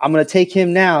 I'm going to take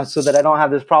him now so that I don't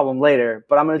have this problem later.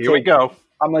 But I'm going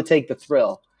to take the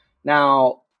thrill.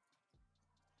 Now,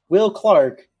 Will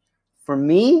Clark, for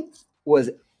me,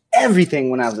 was everything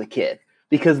when I was a kid.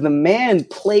 because the man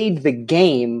played the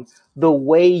game the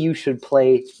way you should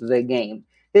play the game.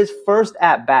 His first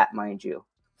at bat, mind you,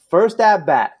 first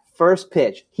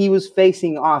pitch, he was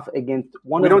facing off against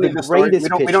one of the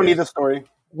greatest pitchers. We don't need the story.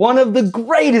 One of the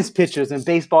greatest pitchers in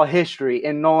baseball history,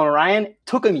 and Nolan Ryan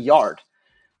took him yard.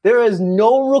 There is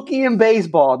no rookie in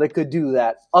baseball that could do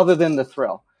that other than the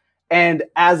Thrill. And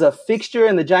as a fixture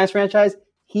in the Giants franchise,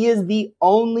 he is the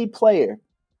only player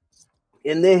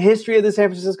in the history of the San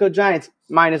Francisco Giants,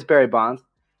 minus Barry Bonds,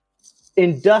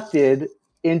 inducted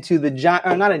into the Giants,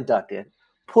 or not inducted,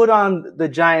 put on the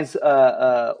Giants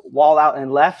wall out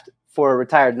and left for a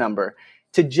retired number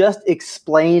to just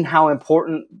explain how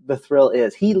important the Thrill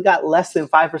is. He got less than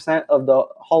 5% of the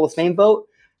Hall of Fame vote.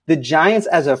 The Giants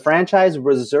as a franchise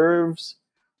reserves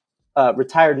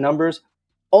retired numbers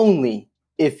only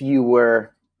if you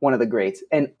were one of the greats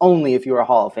and only if you were a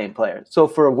Hall of Fame player. So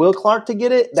for Will Clark to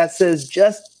get it, that says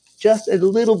just a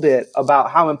little bit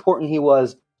about how important he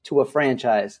was to a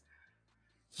franchise.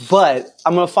 But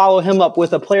I'm going to follow him up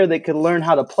with a player that could learn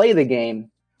how to play the game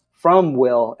from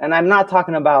Will. And I'm not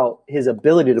talking about his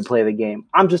ability to play the game.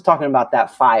 I'm just talking about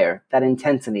that fire, that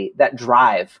intensity, that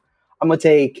drive. I'm going to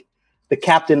take the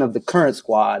captain of the current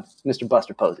squad, Mr.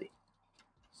 Buster Posey.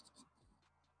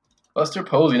 Buster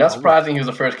Posey. Not surprising he was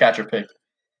the first catcher pick.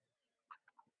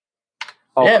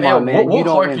 Oh, yeah, come on, man. Will you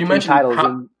don't Clark, win you 3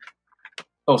 titles.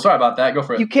 Oh, sorry about that. Go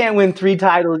for it. You can't win 3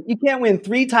 titles. You can't win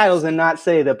 3 titles and not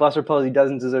say that Buster Posey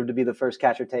doesn't deserve to be the first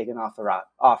catcher taken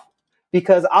off.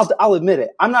 Because I'll admit it,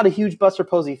 I'm not a huge Buster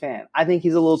Posey fan. I think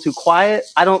he's a little too quiet.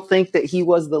 I don't think that he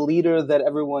was the leader that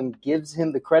everyone gives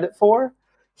him the credit for.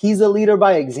 He's a leader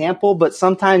by example, but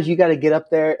sometimes you got to get up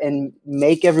there and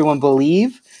make everyone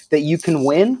believe that you can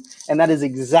win. And that is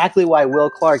exactly why Will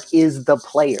Clark is the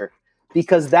player.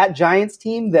 Because that Giants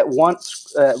team that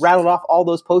once rattled off all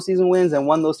those postseason wins and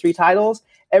won those 3 titles,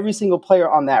 every single player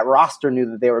on that roster knew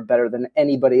that they were better than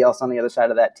anybody else on the other side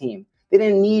of that team. They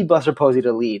didn't need Buster Posey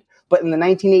to lead. But in the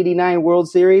 1989 the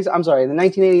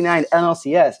 1989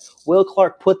 NLCS, Will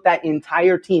Clark put that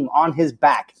entire team on his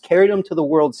back, carried them to the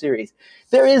World Series.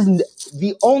 There is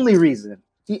the only reason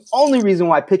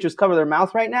why pitchers cover their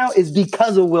mouth right now is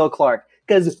because of Will Clark.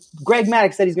 Because Greg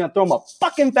Maddux said he's going to throw him a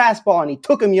fucking fastball, and he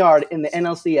took him yard in the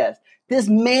NLCS. This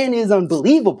man is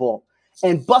unbelievable,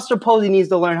 and Buster Posey needs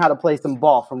to learn how to play some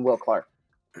ball from Will Clark.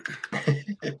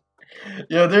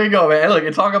 Yo, there you go, man. Look,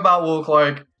 and talk about Will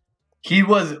Clark. He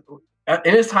was,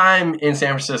 in his time in San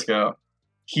Francisco,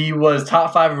 he was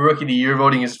top 5 Rookie of the Year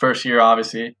voting his first year,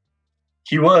 obviously.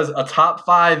 He was a top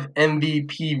 5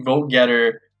 MVP vote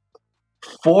getter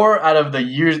 4 out of, I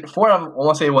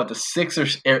want to say, the 6 or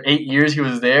 8 years he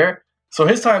was there. So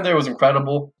his time there was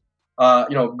incredible.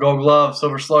 Gold Glove,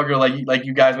 Silver Slugger, like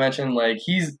you guys mentioned,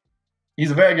 he's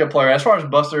a very good player. As far as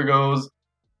Buster goes,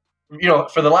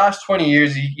 for the last 20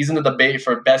 years, he's in the debate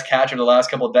for best catcher the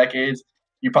last couple of decades.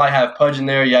 You probably have Pudge in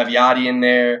there, you have Yachty in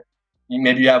there,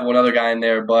 maybe you have one other guy in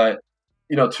there, but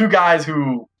 2 guys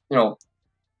who,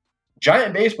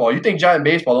 Giant baseball. You think Giant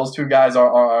baseball? Those 2 guys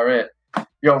are it.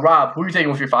 Yo, Rob, who are you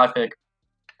taking with your 5 pick?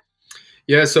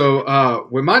 Yeah, so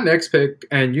with my next pick,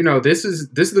 and this is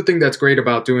the thing that's great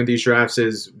about doing these drafts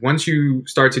is once you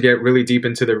start to get really deep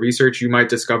into the research, you might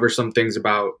discover some things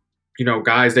about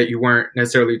guys that you weren't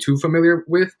necessarily too familiar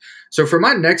with. So for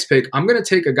my next pick, I'm going to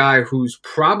take a guy who's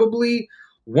probably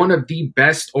one of the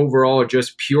best overall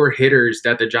just pure hitters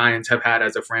that the Giants have had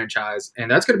as a franchise, and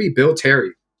that's going to be Bill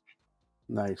Terry.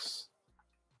 Nice.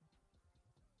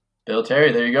 Bill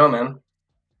Terry, there you go, man.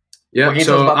 Yeah,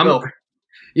 so I'm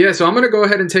going to go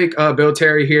ahead and take Bill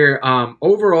Terry here.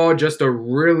 Overall, just a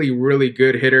really, really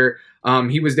good hitter.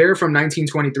 He was there from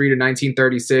 1923 to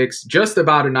 1936, just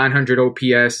about a 900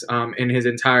 OPS in his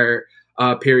entire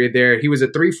period there. He was a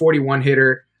 341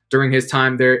 hitter during his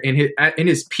time there. In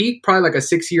his peak, probably like a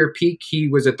 6-year peak, he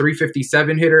was a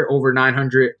 357 hitter, over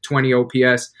 920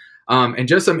 OPS. And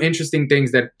just some interesting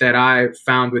things that I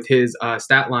found with his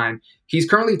stat line. He's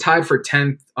currently tied for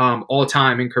 10th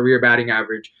all-time in career batting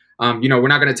average. We're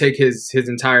not going to take his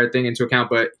entire thing into account,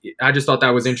 but I just thought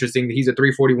that was interesting. He's a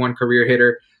 341 career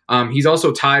hitter. He's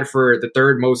also tied for the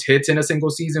 3rd most hits in a single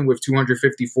season with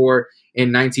 254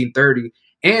 in 1930.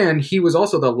 And he was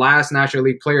also the last National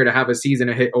League player to have a season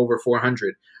to hit over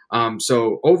 400.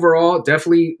 So overall,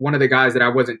 definitely one of the guys that I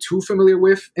wasn't too familiar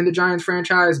with in the Giants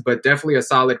franchise, but definitely a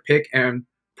solid pick and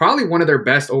probably one of their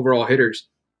best overall hitters.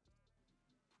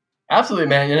 Absolutely,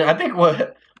 man. And I think one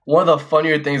of the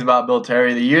funnier things about Bill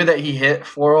Terry, the year that he hit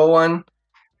 401,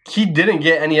 he didn't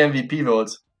get any MVP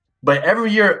votes. But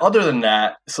every year other than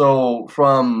that, so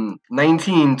from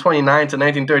 1929 to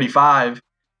 1935,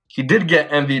 he did get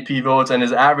MVP votes, and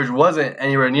his average wasn't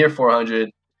anywhere near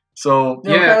 400. So,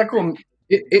 kind of cool.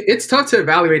 It's tough to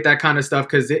evaluate that kind of stuff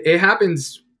because it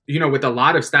happens, with a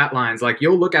lot of stat lines. Like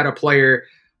you'll look at a player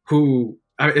who,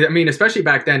 I mean, especially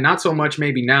back then, not so much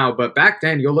maybe now, but back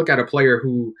then you'll look at a player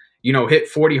who, hit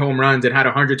 40 home runs and had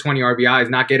 120 RBIs,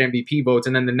 not get MVP votes.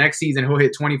 And then the next season he'll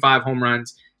hit 25 home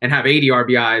runs and have 80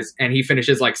 RBIs and he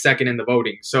finishes like second in the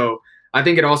voting. So I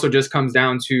think it also just comes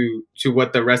down to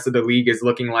what the rest of the league is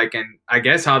looking like. And I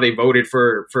guess how they voted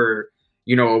for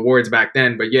awards back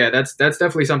then. But yeah, that's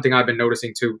definitely something I've been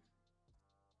noticing too.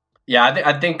 Yeah,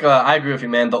 I think I agree with you,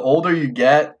 man. The older you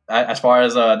get, as far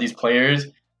as these players,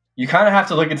 you kind of have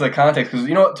to look into the context because,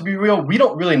 to be real, we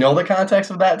don't really know the context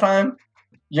of that time.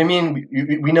 You know what I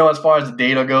mean? We know as far as the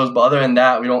data goes, but other than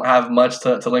that, we don't have much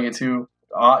to link it to.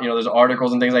 There's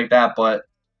articles and things like that, but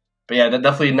yeah, that's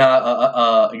definitely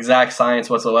not exact science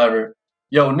whatsoever.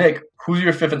 Yo, Nick, who's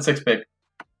your 5th and 6th pick?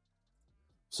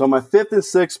 So my 5th and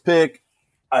 6th pick,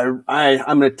 I'm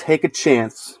going to take a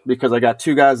chance because I got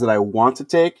 2 guys that I want to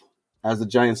take as the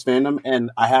Giants fandom, and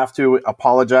I have to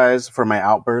apologize for my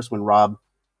outburst when Rob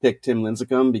picked Tim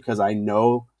Lincecum because I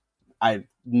know.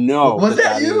 Was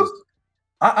that you? Is,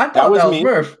 I thought that was me.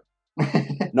 Murph.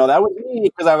 No, that was me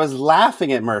because I was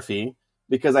laughing at Murphy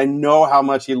because I know how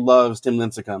much he loves Tim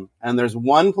Lincecum, and there's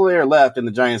one player left in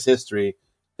the Giants' history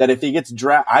that if he gets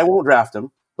I won't draft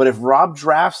him, but if Rob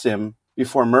drafts him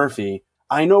before Murphy,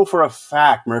 I know for a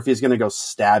fact Murphy's going to go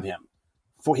stab him.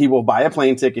 He will buy a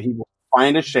plane ticket. He will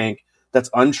find a shank that's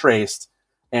untraced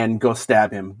and go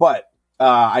stab him. But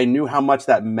I knew how much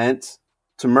that meant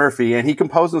to Murphy, and he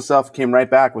composed himself, came right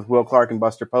back with Will Clark and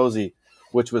Buster Posey,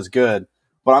 which was good.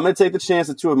 But I'm going to take the chance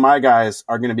that 2 of my guys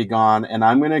are going to be gone, and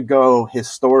I'm going to go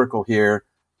historical here,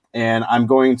 and I'm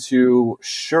going to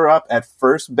sure up at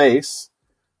first base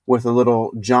with a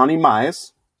little Johnny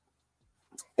Mize.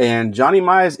 And Johnny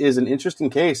Mize is an interesting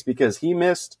case because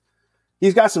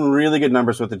he's got some really good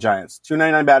numbers with the Giants.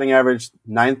 299 batting average,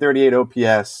 938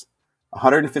 OPS,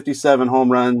 157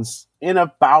 home runs in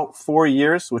about 4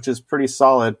 years, which is pretty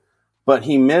solid. But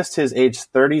he missed his age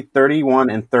 30, 31,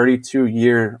 and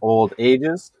 32-year-old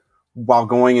ages while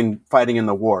going and fighting in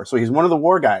the war. So he's one of the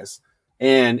war guys.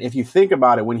 And if you think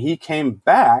about it, when he came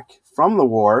back from the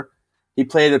war, he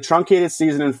played a truncated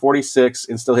season in 46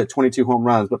 and still hit 22 home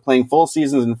runs. But playing full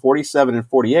seasons in 47 and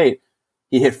 48,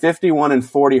 he hit 51 and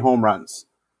 40 home runs.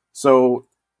 So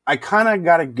I kind of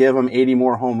got to give him 80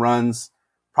 more home runs,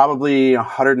 probably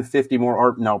 150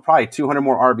 more, probably 200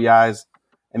 more RBIs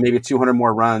and maybe 200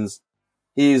 more runs.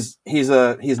 He's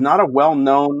not a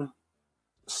well-known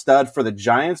stud for the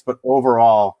Giants, but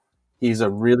overall, he's a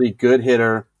really good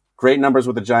hitter, great numbers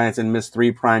with the Giants, and missed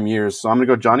 3 prime years. So I'm going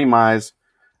to go Johnny Mize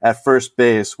at first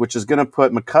base, which is going to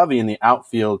put McCovey in the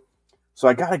outfield. So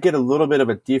I got to get a little bit of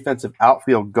a defensive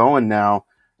outfield going now.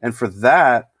 And for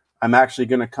that, I'm actually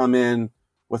going to come in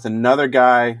with another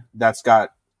guy that's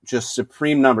got just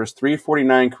supreme numbers,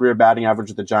 349 career batting average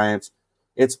with the Giants.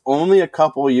 It's only a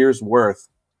couple years worth,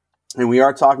 and we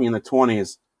are talking in the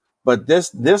 20s. But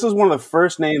this is one of the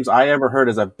first names I ever heard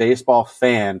as a baseball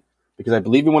fan because I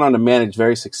believe he went on to manage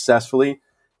very successfully.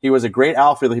 He was a great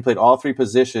outfielder. He played all 3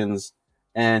 positions,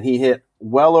 and he hit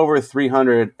well over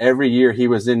 300 every year he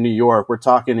was in New York. We're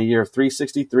talking a year of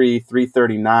 363,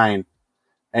 339,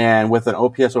 and with an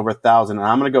OPS over 1,000. And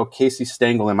I'm going to go Casey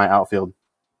Stengel in my outfield.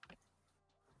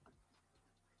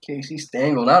 Casey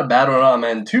Stengel, not a bad one at all,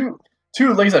 man. Two,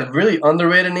 like I said, really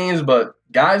underrated names, but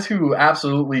guys who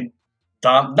absolutely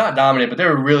not dominate, but they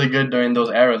were really good during those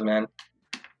eras, man.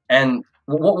 And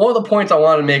one of the points I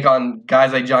wanted to make on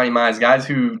guys like Johnny Mize, guys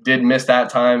who did miss that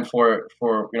time for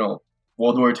World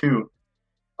War II.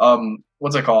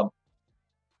 What's it called?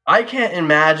 I can't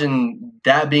imagine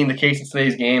that being the case in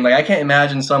today's game. Like I can't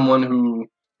imagine someone who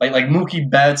like Mookie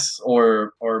Betts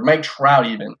or Mike Trout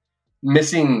even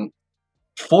missing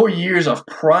 4 years of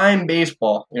prime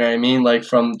baseball. You know what I mean? Like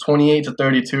from 28 to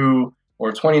 32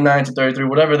 or 29 to 33,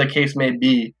 whatever the case may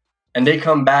be, and they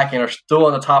come back and are still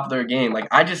on the top of their game. Like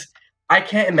I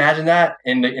can't imagine that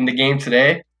in the game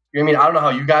today. You know what I mean? I don't know how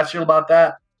you guys feel about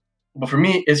that, but for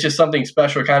me, it's just something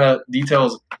special. Kind of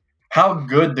details how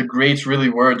good the greats really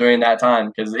were during that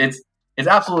time, because it's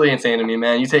absolutely insane to me,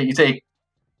 man. You take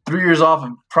 3 years off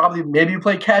of probably maybe you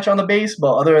play catch on the base,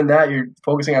 but other than that, you're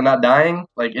focusing on not dying.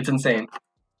 Like it's insane.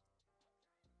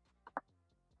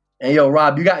 Hey, yo,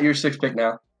 Rob, you got your 6th pick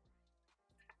now.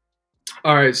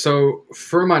 All right, so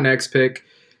for my next pick,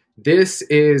 this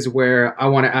is where I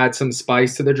want to add some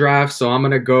spice to the draft. So I'm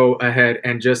going to go ahead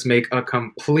and just make a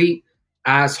complete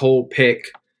asshole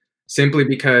pick simply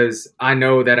because I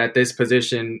know that at this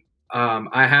position,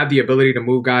 I have the ability to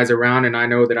move guys around, and I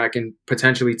know that I can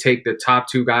potentially take the top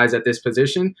 2 guys at this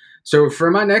position. So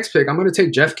for my next pick, I'm going to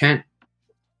take Jeff Kent.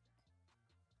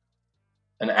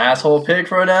 An asshole pick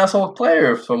for an asshole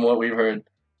player, from what we've heard.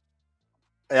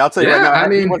 Hey, I'll tell you right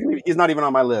now, he's not even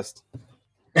on my list.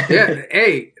 Yeah,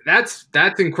 hey, that's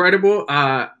incredible.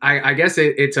 I guess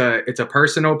it's a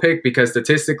personal pick because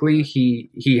statistically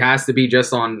he has to be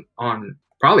just on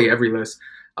probably every list.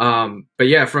 But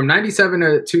yeah, from 97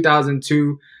 to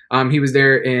 2002, he was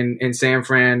there in San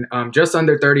Fran, just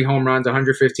under 30 home runs,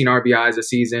 115 RBIs a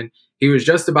season. He was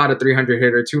just about a 300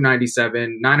 hitter,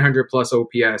 297, 900 plus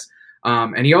OPS.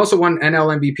 And he also won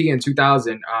NL MVP in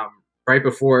 2000, right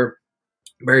before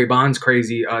Barry Bonds'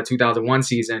 crazy 2001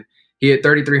 season. He hit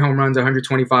 33 home runs,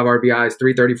 125 RBIs,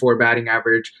 334 batting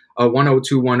average,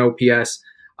 102.1 OPS.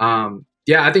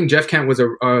 Yeah, I think Jeff Kent was a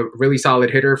really solid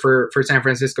hitter for San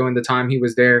Francisco in the time he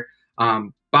was there.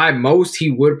 By most, he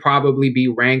would probably be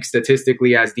ranked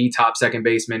statistically as the top second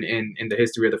baseman in the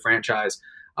history of the franchise.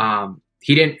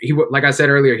 Like I said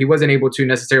earlier, he wasn't able to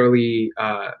necessarily,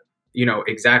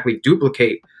 exactly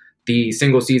duplicate the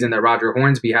single season that Roger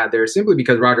Hornsby had there, simply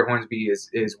because Roger Hornsby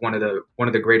is one of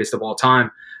the greatest of all time.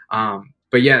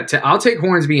 But yeah, I'll take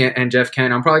Hornsby and Jeff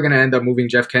Kent. I'm probably going to end up moving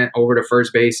Jeff Kent over to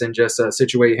first base and just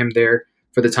situate him there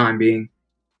for the time being.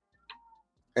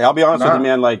 Hey, I'll be honest with you,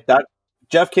 man. Like that,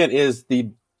 Jeff Kent is the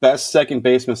best second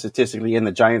baseman statistically in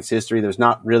the Giants' history. There's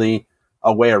not really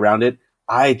a way around it.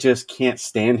 I just can't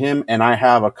stand him, and I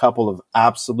have a couple of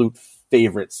absolute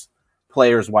favorites,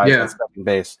 players-wise, at second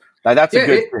base. That's a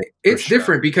good pick. It's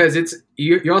different because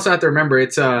you also have to remember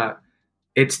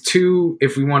it's two,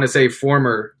 if we want to say,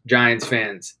 former Giants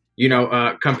fans,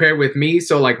 compared with me.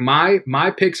 So like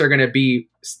my picks are going to be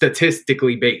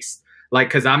statistically based, like,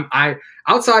 cause I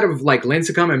outside of like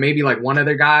Lincecum and maybe like one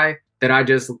other guy that I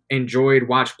just enjoyed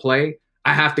watch play,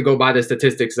 I have to go by the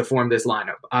statistics to form this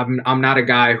lineup. I'm not a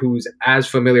guy who's as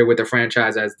familiar with the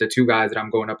franchise as the 2 guys that I'm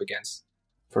going up against.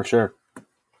 For sure.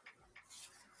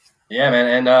 Yeah,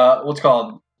 man. And what's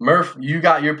called Murph, you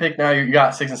got your pick now. You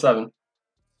got 6 and 7.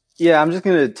 Yeah, I'm just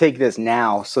going to take this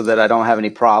now so that I don't have any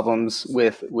problems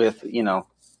with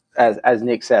as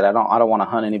Nick said, I don't want to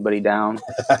hunt anybody down.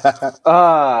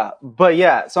 But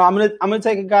yeah, so I'm gonna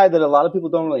take a guy that a lot of people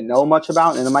don't really know much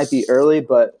about, and it might be early,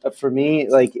 but for me,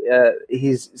 like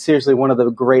he's seriously one of the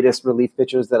greatest relief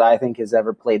pitchers that I think has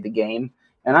ever played the game.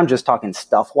 And I'm just talking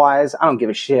stuff wise. I don't give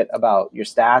a shit about your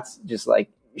stats. Just like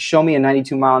show me a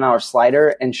 92 mile an hour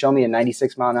slider and show me a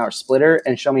 96 mile an hour splitter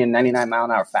and show me a 99 mile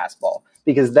an hour fastball,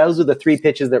 because those are the 3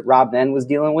 pitches that Rob Nen was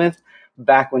dealing with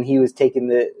back when he was taking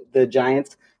the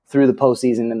Giants through the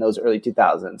postseason in those early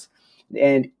 2000s.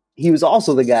 And he was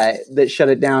also the guy that shut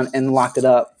it down and locked it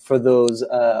up for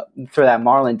for that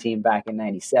Marlin team back in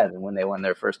 97 when they won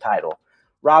their first title.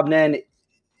 Rob Nen,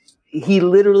 he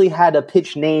literally had a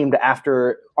pitch named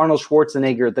after Arnold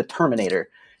Schwarzenegger, the Terminator.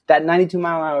 That 92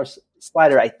 mile an hour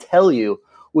slider, I tell you,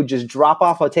 would just drop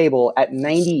off a table at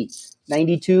 90,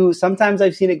 92. Sometimes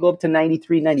I've seen it go up to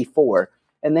 93, 94.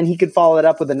 And then he could follow it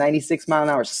up with a 96 mile an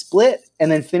hour split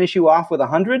and then finish you off with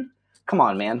 100. Come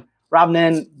on, man. Rob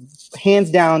Nen, hands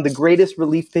down, the greatest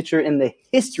relief pitcher in the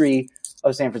history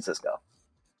of San Francisco.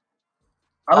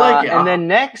 I like it. And then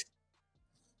next,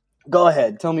 go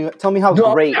ahead. Tell me how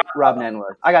great Rob Nen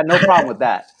was. I got no problem with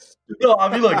that. No,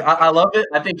 I mean, look, I love it.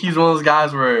 I think he's one of those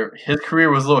guys where his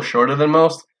career was a little shorter than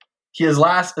most. His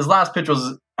last pitch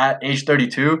was at age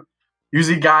 32.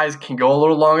 Usually guys can go a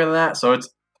little longer than that, so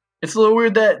it's a little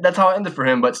weird that that's how it ended for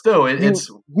him, but still, it's...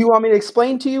 You want me to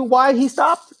explain to you why he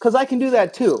stopped? Because I can do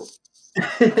that too.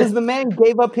 Because the man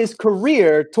gave up his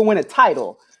career to win a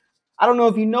title. I don't know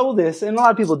if you know this, and a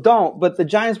lot of people don't, but the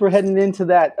Giants were heading into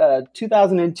that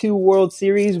 2002 World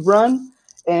Series run,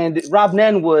 and Rob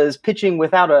Nen was pitching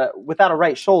without a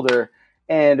right shoulder,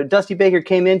 and Dusty Baker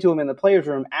came into him in the players'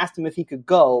 room, asked him if he could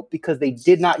go because they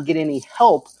did not get any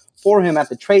help for him at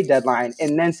the trade deadline,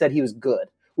 and Nen said he was good.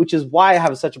 Which is why I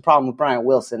have such a problem with Brian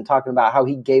Wilson talking about how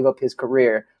he gave up his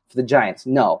career for the Giants.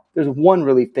 No, there's one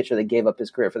relief pitcher that gave up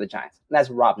his career for the Giants, and that's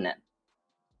Rob Nen.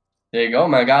 There you go,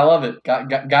 man. Gotta love it.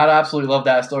 Gotta absolutely love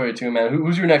that story too, man.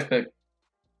 Who's your next pick?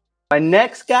 My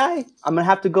next guy, I'm going to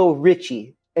have to go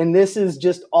Richie. And this is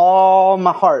just all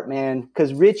my heart, man,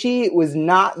 because Richie was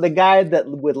not the guy that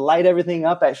would light everything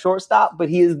up at shortstop, but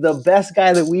he is the best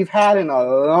guy that we've had in a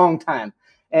long time.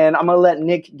 And I'm going to let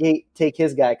Nick take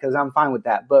his guy because I'm fine with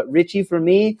that. But Richie, for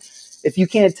me, if you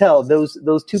can't tell, those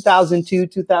 2002,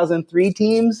 2003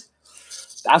 teams,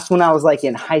 that's when I was like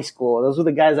in high school. Those were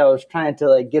the guys I was trying to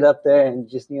like get up there and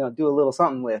just, do a little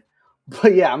something with.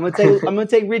 But yeah, I'm going to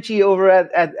take Richie over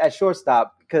at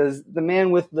shortstop because the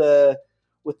man with the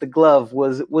with the glove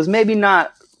was maybe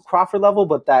not Crawford level,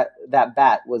 but that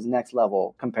bat was next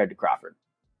level compared to Crawford.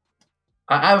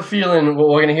 I have a feeling we're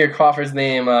going to hear Crawford's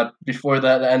name before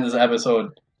the end of this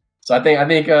episode. So I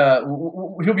think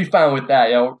he'll be fine with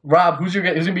that. Rob, who's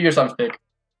going to be your 7th pick?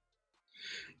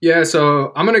 Yeah,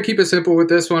 so I'm going to keep it simple with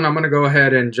this one. I'm going to go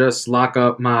ahead and just lock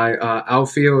up my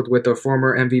outfield with a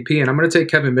former MVP, and I'm going to take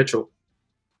Kevin Mitchell.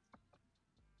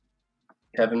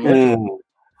 Kevin Mitchell.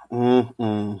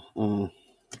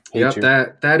 Yep,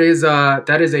 that is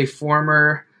a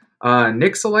former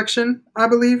Knicks selection, I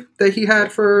believe, that he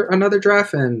had for another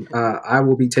draft, and I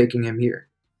will be taking him here.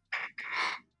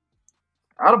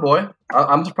 Attaboy.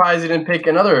 I'm surprised he didn't pick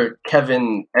another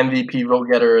Kevin MVP vote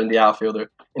getter in the outfield.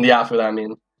 I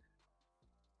mean.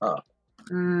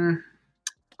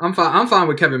 I'm fine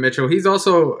with Kevin Mitchell.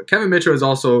 Kevin Mitchell is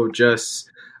also just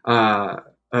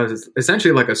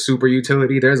essentially like a super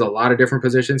utility. There's a lot of different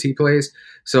positions he plays.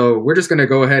 So we're just going to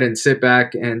go ahead and sit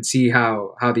back and see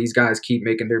how these guys keep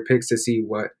making their picks to see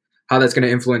how that's going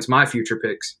to influence my future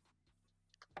picks.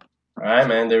 All right,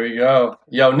 man. There we go.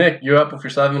 Yo, Nick, you're up with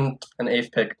your 7th and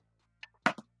 8th pick.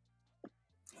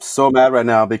 So mad right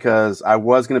now because I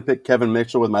was going to pick Kevin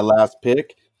Mitchell with my last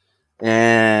pick,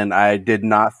 and I did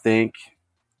not think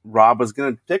Rob was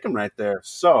going to pick him right there.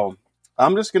 So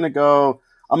I'm just going to go.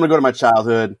 I'm going to go to my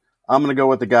childhood. I'm going to go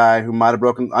with the guy who might have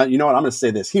broken. You know what? I'm going to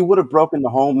say this. He would have broken the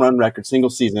home run record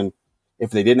single season if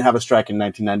they didn't have a strike in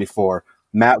 1994.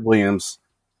 Matt Williams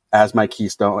as my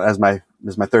keystone, as my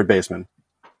third baseman.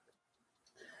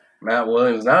 Matt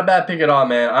Williams, not a bad pick at all,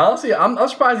 man. Honestly, I'm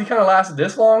surprised he kind of lasted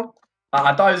this long.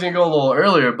 I thought he was going to go a little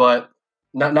earlier, but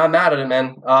not mad at it,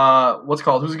 man. What's it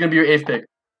called? Who's going to be your 8th pick?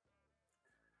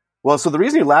 Well, so the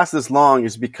reason he lasts this long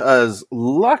is because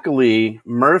luckily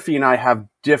Murphy and I have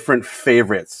different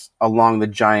favorites along the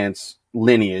Giants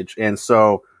lineage. And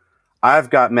so I've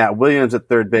got Matt Williams at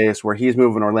third base where he's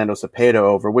moving Orlando Cepeda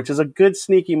over, which is a good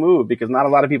sneaky move because not a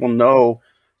lot of people know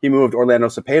he moved Orlando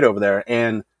Cepeda over there.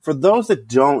 And for those that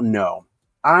don't know,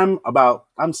 I'm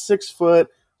 6 foot,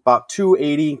 about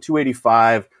 280,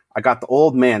 285. I got the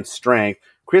old man strength.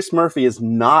 Chris Murphy is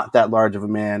not that large of a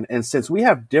man. And since we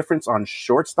have difference on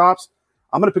shortstops,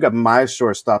 I'm going to pick up my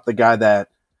shortstop, the guy that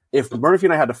if Murphy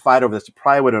and I had to fight over this, it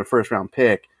probably would have been a first-round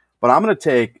pick. But I'm going to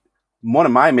take one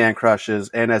of my man crushes.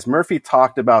 And as Murphy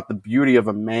talked about the beauty of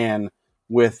a man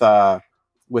with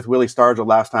Willie Stargell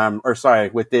last time,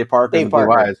 with Dave Parker.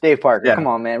 Dave Parker. Yeah. Come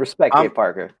on, man. Respect Dave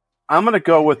Parker. I'm going to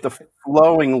go with the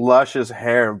flowing, luscious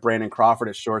hair of Brandon Crawford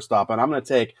at shortstop. And I'm going to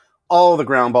take all the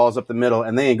ground balls up the middle,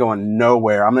 and they ain't going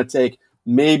nowhere. I'm going to take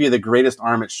maybe the greatest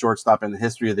arm at shortstop in the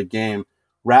history of the game.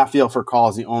 Rafael Furcal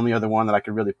is the only other one that I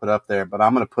could really put up there, but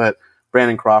I'm going to put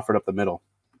Brandon Crawford up the middle.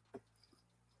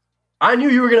 I knew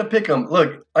you were going to pick him.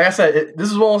 Look, like I said, this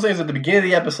is one of those things at the beginning of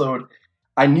the episode.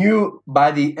 I knew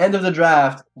by the end of the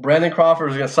draft, Brandon Crawford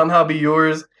was going to somehow be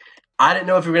yours. I didn't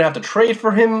know if you were going to have to trade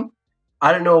for him.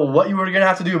 I didn't know what you were going to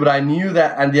have to do, but I knew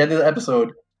that at the end of the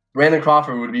episode, Brandon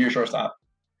Crawford would be your shortstop.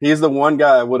 He's the one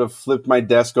guy I would have flipped my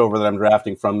desk over that I'm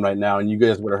drafting from right now, and you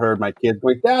guys would have heard my kids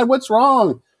going, "Dad, what's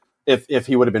wrong?" if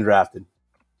he would have been drafted.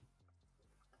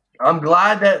 I'm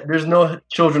glad that there's no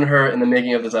children hurt in the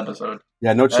making of this episode.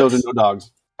 Yeah, no children, no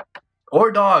dogs.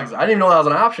 Or dogs. I didn't even know that was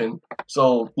an option.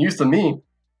 So, news to me.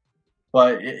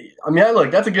 But, I mean,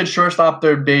 look, that's a good shortstop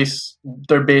third base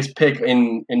pick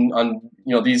on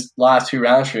these last 2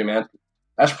 rounds for you, man.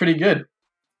 That's pretty good.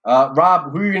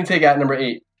 Rob, who are you going to take at number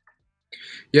 8?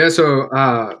 Yeah,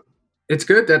 so it's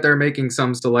good that they're making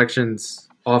some selections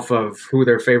off of who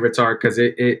their favorites are because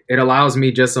it allows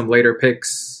me just some later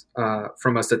picks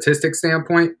from a statistics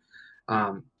standpoint.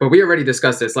 But we already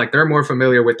discussed this. Like, they're more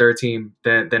familiar with their team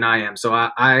than I am. So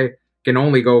I can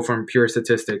only go from pure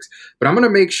statistics. But I'm going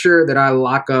to make sure that I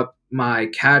lock up my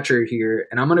catcher here.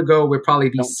 And I'm going to go with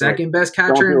probably the second best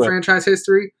catcher in franchise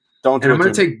history. And I'm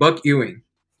going to take Buck Ewing.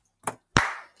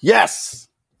 Yes!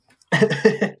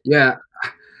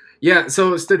 Yeah,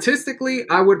 so statistically,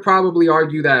 I would probably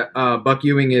argue that Buck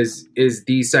Ewing is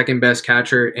the second best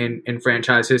catcher in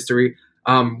franchise history.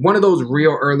 One of those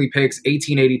real early picks,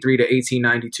 1883 to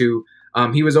 1892.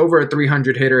 He was over a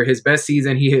 300 hitter. His best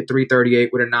season, he hit 338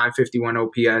 with a 951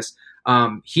 OPS.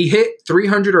 He hit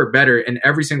 300 or better in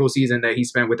every single season that he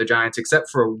spent with the Giants, except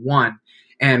for one.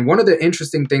 And one of the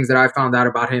interesting things that I found out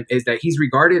about him is that he's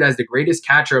regarded as the greatest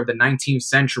catcher of the 19th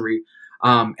century.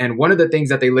 And one of the things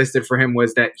that they listed for him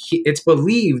was that it's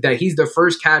believed that he's the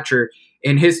first catcher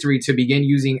in history to begin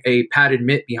using a padded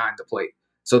mitt behind the plate.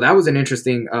 So that was an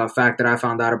interesting fact that I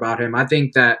found out about him. I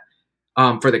think that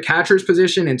for the catcher's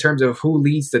position, in terms of who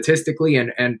leads statistically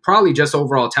and probably just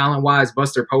overall talent-wise,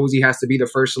 Buster Posey has to be the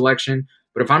first selection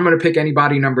But if I'm going to pick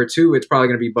anybody number 2, it's probably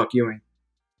going to be Buck Ewing.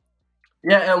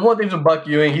 Yeah, and one thing with Buck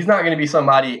Ewing, he's not going to be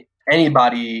somebody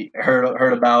anybody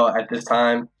heard about at this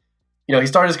time. You know, he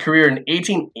started his career in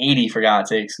 1880, for God's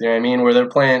sakes. You know what I mean?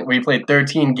 Where he played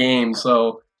 13 games,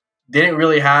 so didn't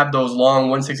really have those long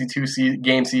 162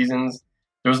 game seasons.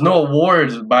 There was no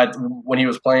awards when he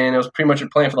was playing. It was pretty much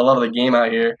playing for the love of the game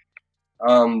out here.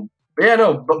 But yeah,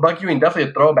 no, Buck Ewing,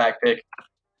 definitely a throwback pick.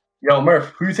 Yo,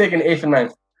 Murph, who you taking 8th and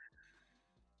 9th?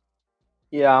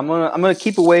 Yeah, I'm gonna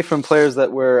keep away from players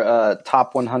that were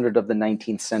top 100 of the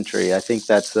 19th century. I think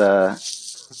that's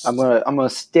I'm gonna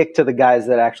stick to the guys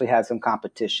that actually had some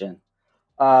competition.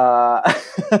 But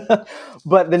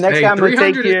the next guy I'm gonna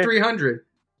take here, 300 is 300.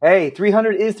 Hey,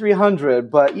 300 is 300,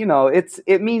 but you know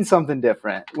it means something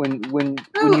different when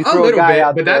you throw a guy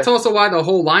out but there. That's also why the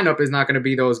whole lineup is not going to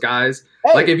be those guys.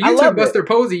 Hey, like if you took Buster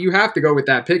Posey, you have to go with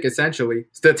that pick essentially.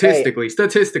 Statistically,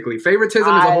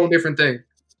 favoritism is a whole different thing.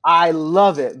 I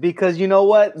love it because you know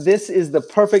what? This is the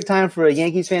perfect time for a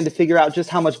Yankees fan to figure out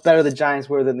just how much better the Giants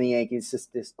were than the Yankees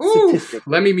statistically.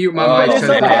 Let me mute my mic.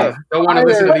 Okay. Don't want to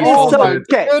listen to these falsehoods.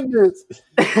 Okay.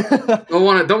 Don't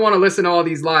want to listen to all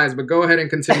these lies, but go ahead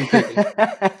and continue picking.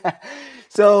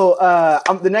 So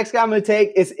the next guy I'm going to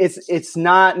take it's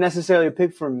not necessarily a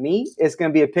pick for me. It's going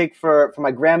to be a pick for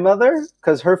my grandmother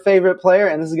because her favorite player,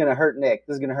 and this is going to hurt Nick.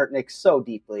 This is going to hurt Nick so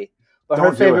deeply. But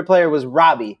her favorite player was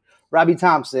Robbie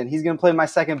Thompson. He's going to play my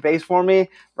second base for me.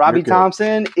 Robbie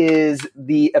Thompson is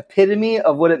the epitome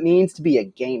of what it means to be a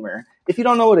gamer. If you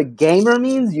don't know what a gamer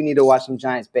means, you need to watch some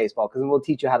Giants baseball because we'll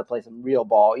teach you how to play some real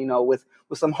ball, you know, with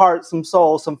some heart, some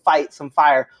soul, some fight, some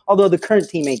fire. Although the current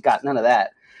team ain't got none of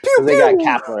that because they got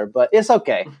Kapler. But it's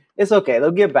okay. It's okay.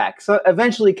 They'll get back. So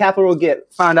eventually Kapler will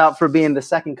get found out for being the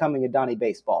second coming of Donnie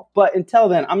Baseball. But until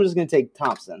then, I'm just going to take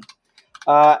Thompson.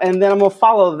 And then I'm going to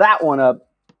follow that one up.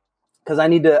 Because I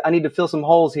need to fill some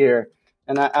holes here,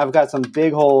 and I've got some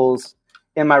big holes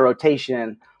in my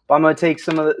rotation. But I'm going to take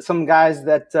some guys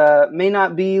that may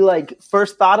not be like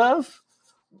first thought of,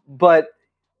 but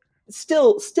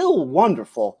still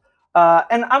wonderful.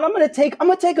 And I'm going to take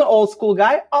an old school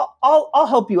guy. I'll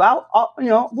help you out.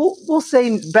 We'll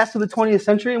say best of the 20th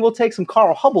century, and we'll take some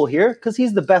Carl Hubble here because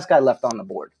he's the best guy left on the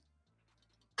board.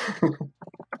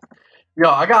 Yo,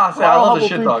 I gotta say, I love the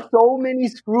shit talk. So many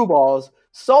screwballs,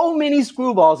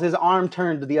 his arm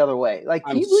turned the other way. Like,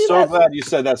 I'm so glad you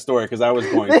said that story because I was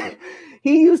going to.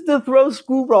 He used to throw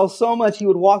screwballs so much he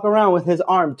would walk around with his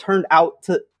arm turned out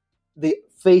to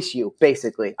face you,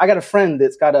 basically. I got a friend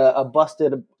that's got a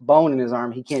busted bone in his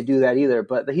arm. He can't do that either,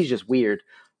 but he's just weird.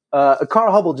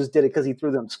 Carl Hubble just did it because he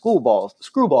threw them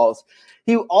screwballs.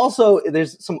 He also,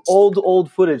 there's some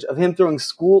old footage of him throwing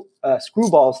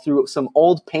screwballs through some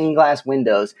old pane glass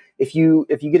windows. If you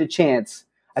get a chance,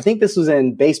 I think this was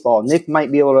in baseball. Nick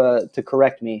might be able to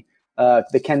correct me.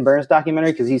 The Ken Burns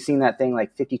documentary, because he's seen that thing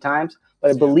like 50 times.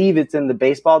 But I believe it's in the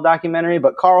baseball documentary.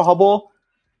 But Carl Hubble,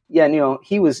 yeah, you know,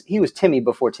 he was Timmy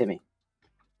before Timmy.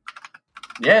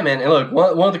 Yeah, man. And look,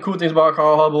 one of the cool things about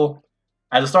Carl Hubble,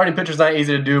 as a starting pitcher, is not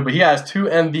easy to do, but he has 2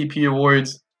 MVP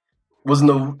awards. Was in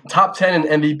the top 10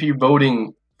 in MVP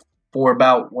voting for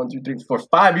about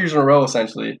 5 years in a row,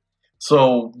 essentially.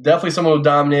 So definitely someone who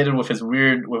dominated with his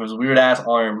weird ass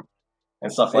arm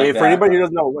and stuff like that. For anybody who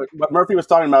doesn't know, what Murphy was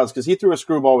talking about is because he threw a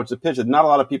screwball, which is a pitch that not a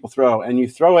lot of people throw, and you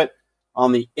throw it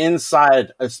on the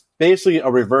inside. It's basically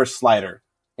a reverse slider.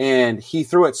 And he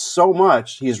threw it so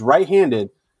much, he's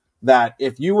right-handed, that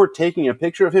if you were taking a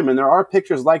picture of him, and there are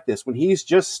pictures like this, when he's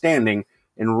just standing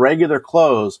in regular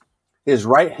clothes, his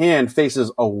right hand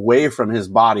faces away from his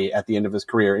body at the end of his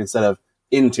career instead of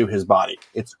into his body.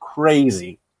 It's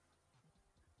crazy.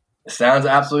 It sounds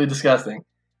absolutely disgusting.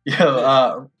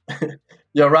 Yo,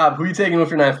 Rob, who are you taking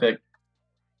with your 9th pick?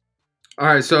 All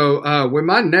right, so with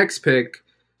my next pick,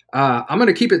 I'm going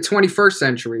to keep it 21st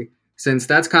century since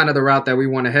that's kind of the route that we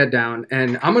want to head down.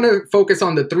 And I'm going to focus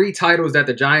on the 3 titles that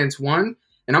the Giants won,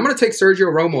 and I'm going to take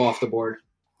Sergio Romo off the board.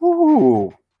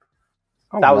 Ooh.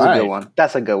 That was a good one.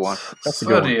 That's a good one. That's a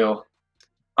good one.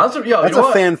 That's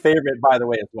a fan favorite, by the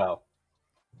way, as well.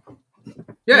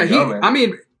 Yeah,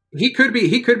 he could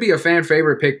be a fan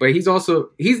favorite pick, but he's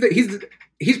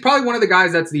probably one of the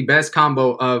guys that's the best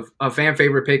combo of a fan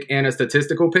favorite pick and a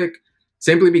statistical pick,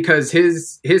 simply because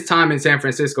his time in San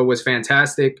Francisco was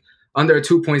fantastic. Under a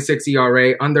 2.6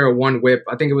 ERA, under a 1 WHIP.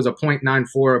 I think it was a 0.94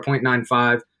 or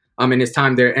 0.95. In his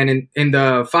time there. And in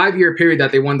the 5-year period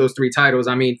that they won those 3 titles,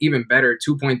 I mean, even better,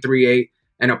 2.38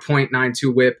 and a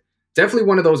 0.92 WHIP. Definitely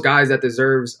one of those guys that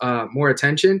deserves more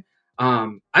attention. I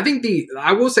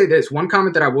will say this. One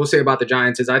comment that I will say about the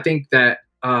Giants is I think that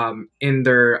in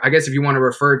their, I guess if you want to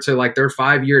refer to like their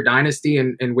 5-year dynasty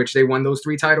in which they won those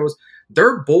 3 titles,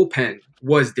 their bullpen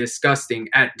was disgusting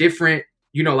at different,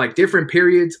 like different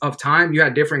periods of time. You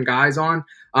had different guys on.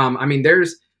 I mean,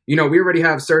 there's, we already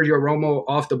have Sergio Romo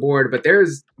off the board, but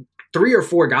there's 3 or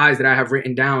 4 guys that I have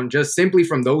written down just simply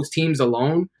from those teams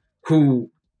alone who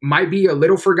might be a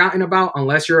little forgotten about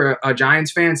unless you're a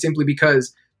Giants fan, simply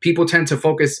because people tend to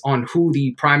focus on who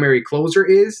the primary closer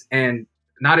is, and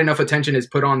not enough attention is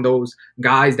put on those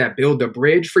guys that build the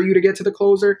bridge for you to get to the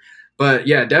closer. But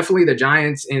yeah, definitely the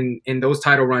Giants in those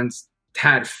title runs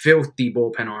had filthy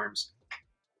bullpen arms.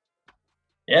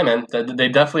 Yeah, man, they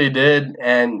definitely did.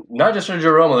 And not just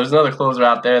Sergio Romo, there's another closer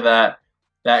out there that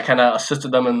kind of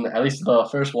assisted them in at least the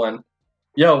first one.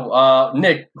 Yo,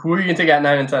 Nick, who are you going to take at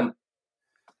 9 and 10?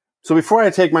 So before I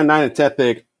take my 9 and 10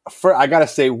 pick, I got to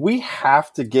say, we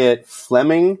have to get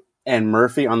Fleming and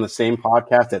Murphy on the same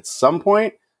podcast at some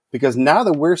point, because now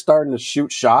that we're starting to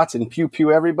shoot shots and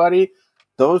pew everybody,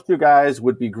 those 2 guys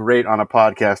would be great on a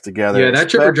podcast together. Yeah, that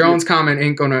Chipper Jones comment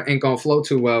ain't gonna flow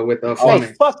too well with Fleming.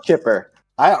 Hey, fuck Chipper.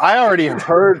 I already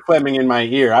heard Fleming in my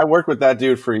ear. I worked with that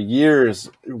dude for years.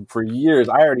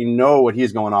 I already know what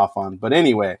he's going off on. But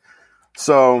anyway,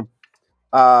 so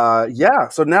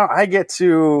so now I get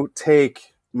to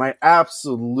take my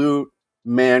absolute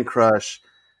man crush,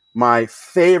 my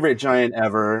favorite Giant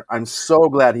ever. I'm so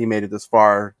glad he made it this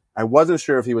far. I wasn't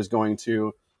sure if he was going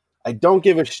to. I don't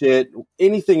give a shit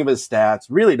anything of his stats.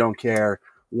 Really don't care.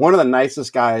 One of the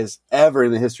nicest guys ever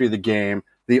in the history of the game.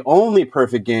 The only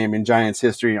perfect game in Giants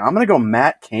history. I'm going to go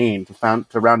Matt Cain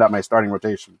to round out my starting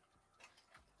rotation.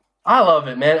 I love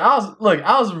it, man. I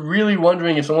was really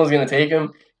wondering if someone's going to take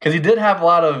him, because he did have a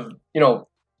lot of,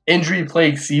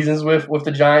 injury-plagued seasons with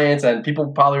the Giants, and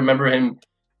people probably remember him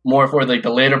more for like the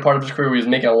later part of his career where he was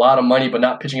making a lot of money but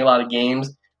not pitching a lot of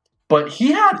games. But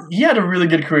he had a really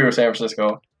good career with San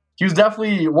Francisco. He was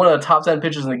definitely one of the top 10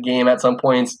 pitchers in the game at some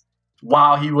points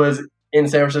while he was in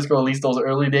San Francisco, at least those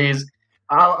early days.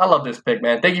 I love this pick,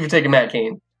 man. Thank you for taking Matt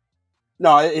Cain.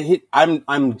 No,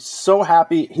 I'm so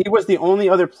happy. He was the only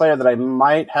other player that I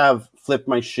might have flipped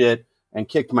my shit and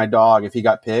kicked my dog if he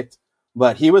got picked.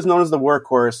 But he was known as the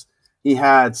workhorse. He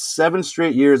had 7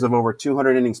 straight years of over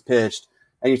 200 innings pitched.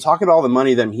 And you talk about all the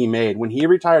money that he made. When he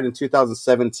retired in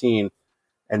 2017,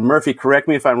 and Murphy, correct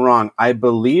me if I'm wrong, I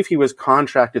believe he was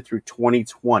contracted through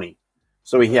 2020.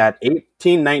 So he had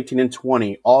 18, 19, and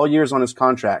 20, all years on his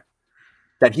contract,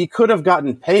 that he could have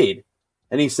gotten paid.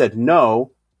 And he said,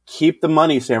 no, keep the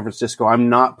money, San Francisco. I'm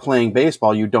not playing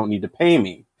baseball. You don't need to pay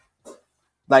me.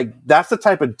 Like, that's the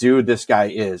type of dude this guy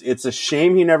is. It's a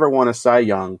shame he never won a Cy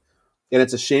Young, and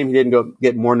it's a shame he didn't go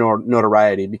get more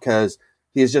notoriety, because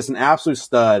he's just an absolute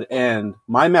stud. And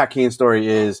my Matt Cain story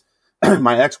is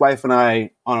my ex-wife and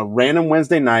I, on a random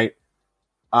Wednesday night,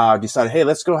 decided, hey,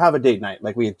 let's go have a date night.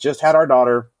 Like, we had just had our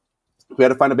daughter. We had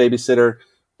to find a babysitter.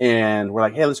 And we're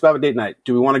like, hey, let's go have a date night.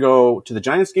 Do we want to go to the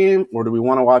Giants game, or do we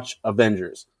want to watch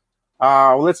Avengers?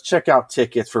 Well, let's check out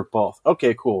tickets for both.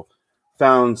 Okay, cool.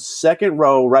 Found second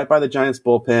row right by the Giants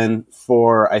bullpen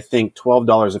for, I think,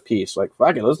 $12 a piece. Like,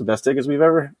 fuck it, those are the best tickets we've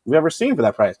ever seen for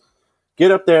that price.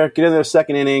 Get up there, get in there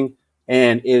second inning,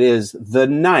 and it is the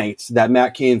night that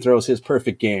Matt Cain throws his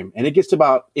perfect game. And it gets to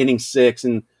about inning 6,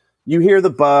 and you hear the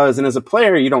buzz, and as a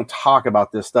player, you don't talk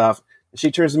about this stuff.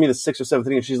 She turns to me the 6th or 7th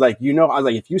inning, and she's like, I was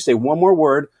like, if you say one more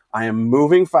word, I am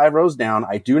moving 5 rows down.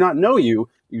 I do not know you.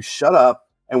 You shut up,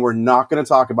 and we're not going to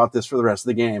talk about this for the rest of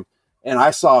the game. And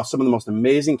I saw some of the most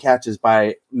amazing catches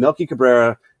by Melky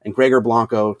Cabrera and Gregor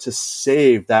Blanco to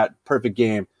save that perfect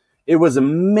game. It was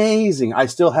amazing. I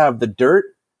still have the dirt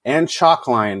and chalk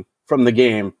line from the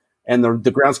game, and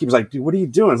the groundskeeper's like, dude, what are you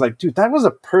doing? It's like, dude, that was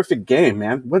a perfect game,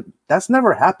 man. What? That's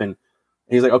never happened.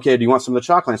 And he's like, okay, do you want some of the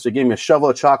chalk line? So he gave me a shovel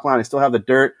of chalk line. I still have the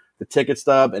dirt, the ticket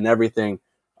stub, and everything.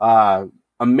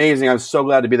 Amazing. I'm so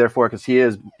glad to be there for it, because he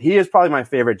is probably my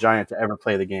favorite Giant to ever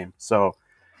play the game. So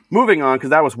moving on, because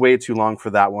that was way too long for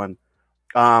that one.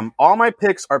 All my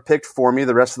picks are picked for me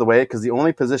the rest of the way, because the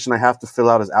only position I have to fill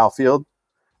out is outfield.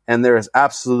 And there is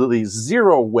absolutely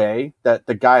zero way that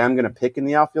the guy I'm going to pick in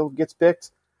the outfield gets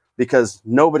picked, because I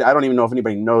don't even know if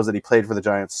anybody knows that he played for the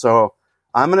Giants. So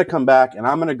I'm going to come back, and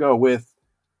I'm going to go with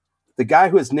the guy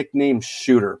who is nicknamed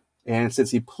Shooter. And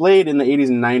since he played in the 80s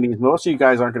and 90s, most of you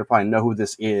guys aren't going to probably know who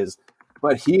this is,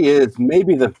 but he is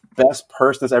maybe the best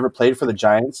person that's ever played for the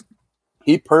Giants.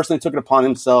 He personally took it upon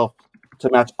himself to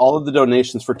match all of the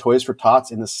donations for Toys for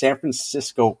Tots in the San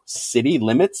Francisco city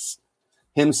limits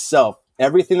himself.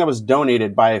 Everything that was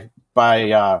donated by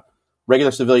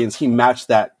regular civilians, he matched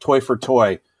that toy for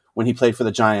toy when he played for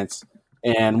the Giants.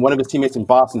 And one of his teammates in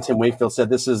Boston, Tim Wakefield, said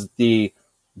this is the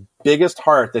biggest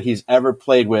heart that he's ever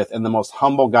played with and the most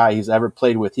humble guy he's ever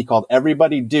played with. He called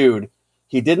everybody dude.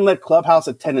 He didn't let clubhouse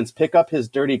attendants pick up his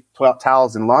dirty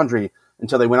towels and laundry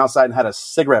until they went outside and had a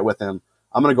cigarette with him.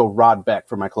 I'm going to go Rod Beck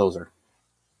for my closer.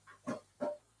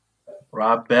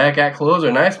 Rod Beck at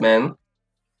closer. Nice, man.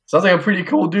 Sounds like a pretty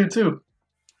cool dude, too.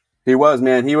 He was,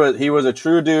 man. He was a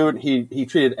true dude. He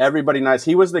treated everybody nice.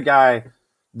 He was the guy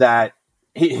that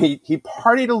he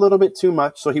partied a little bit too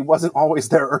much, so he wasn't always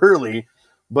there early.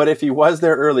 But if he was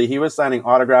there early, he was signing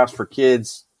autographs for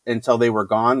kids until they were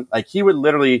gone. Like, he would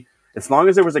literally, as long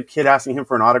as there was a kid asking him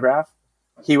for an autograph,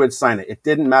 he would sign it. It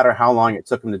didn't matter how long it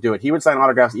took him to do it. He would sign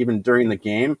autographs even during the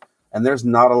game, and there's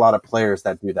not a lot of players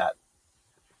that do that.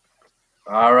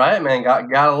 All right, man.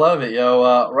 Gotta love it,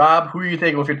 yo. Rob, who are you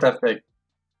taking with your 10th pick?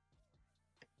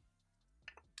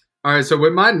 All right, so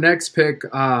with my next pick,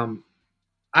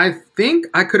 I think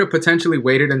I could have potentially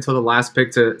waited until the last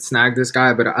pick to snag this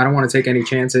guy, but I don't want to take any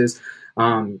chances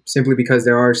simply because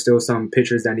there are still some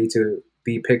pitchers that need to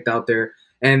be picked out there.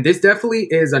 And this definitely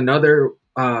is another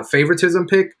favoritism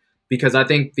pick because I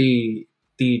think the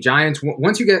Giants,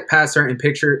 once you get past certain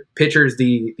pitchers,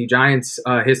 the Giants'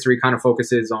 history kind of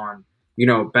focuses on,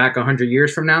 back 100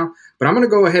 years from now. But I'm going to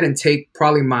go ahead and take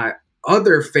probably my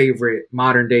other favorite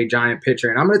modern day Giant pitcher,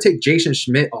 and I'm going to take Jason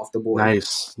Schmidt off the board.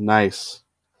 Nice.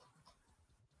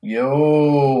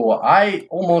 Yo, I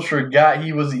almost forgot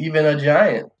he was even a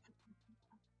Giant.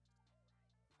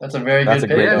 That's a very good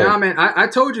pick. Yeah, no, man. I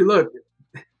told you, look,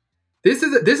 this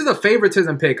is a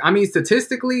favoritism pick. I mean,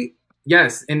 statistically,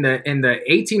 yes, in the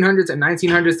 1800s and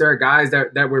 1900s, there are guys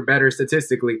that were better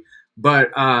statistically.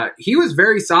 But he was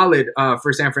very solid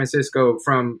for San Francisco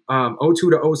from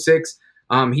 02 to 06.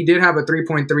 He did have a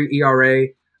 3.3 ERA,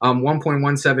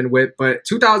 1.17 WHIP, but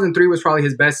 2003 was probably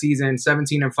his best season,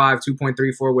 17-5,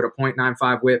 2.34 with a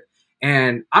 .95 WHIP.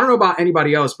 And I don't know about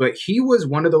anybody else, but he was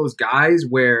one of those guys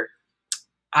where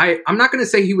I'm not going to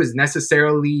say he was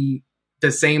necessarily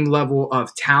the same level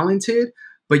of talented,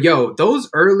 but those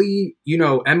early,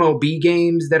 MLB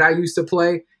games that I used to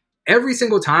play, every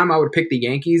single time I would pick the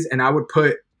Yankees and I would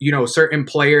put, certain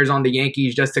players on the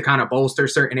Yankees just to kind of bolster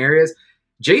certain areas.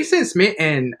 Jason Schmidt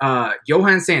and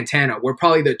Johan Santana were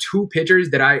probably the two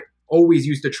pitchers that I always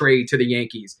used to trade to the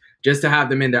Yankees just to have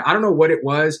them in there. I don't know what it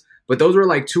was, but those were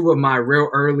like two of my real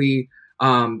early,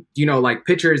 like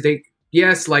pitchers.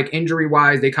 Like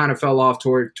injury-wise, they kind of fell off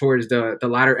towards the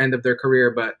latter end of their career,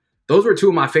 but those were two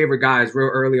of my favorite guys real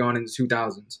early on in the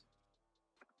 2000s.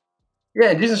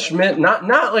 Yeah, Jason Schmidt,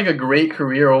 not like a great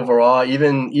career overall,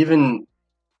 even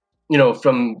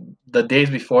from the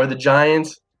days before the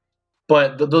Giants.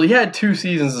 But he had two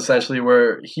seasons essentially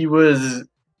where he was,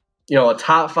 a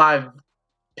top 5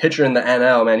 pitcher in the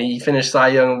NL. Man, he finished Cy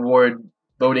Young Award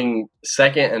voting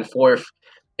 2nd and 4th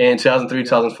in 2003,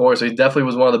 2004. So he definitely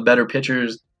was one of the better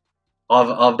pitchers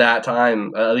of that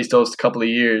time, at least those couple of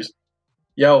years.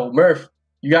 Yo, Murph,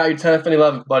 you got your 10th and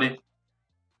 11th, buddy.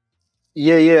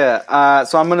 Yeah.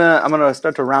 So I'm gonna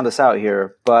start to round us out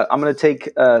here, but I'm gonna take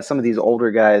some of these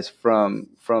older guys from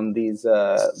these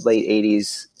late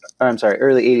 80s.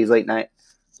 Early 80s,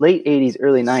 late 80s,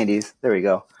 early 90s. There we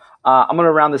go. I'm going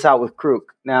to round this out with Kruk.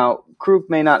 Now, Kruk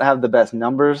may not have the best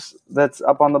numbers that's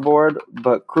up on the board,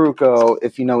 but Kruko,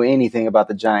 if you know anything about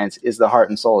the Giants, is the heart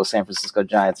and soul of San Francisco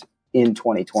Giants in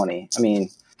 2020. I mean,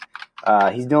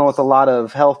 he's dealing with a lot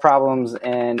of health problems,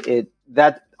 and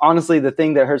honestly, the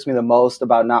thing that hurts me the most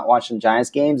about not watching Giants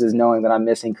games is knowing that I'm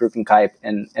missing Kruk and Kipe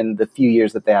and the few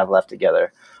years that they have left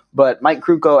together. But Mike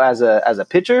Krukow as a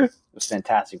pitcher was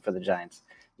fantastic for the Giants.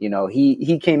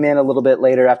 He came in a little bit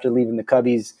later after leaving the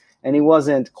Cubbies, and he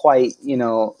wasn't quite,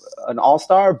 an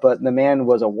all-star, but the man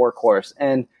was a workhorse.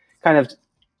 And kind of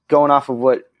going off of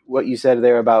what you said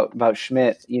there about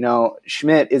Schmidt,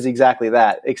 Schmidt is exactly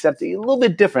that, except a little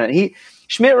bit different.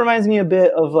 Schmidt reminds me a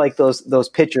bit of like those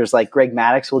pitchers like Greg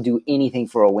Maddux will do anything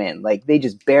for a win. Like they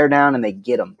just bear down and they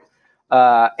get them.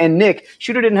 And Nick,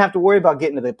 Shooter didn't have to worry about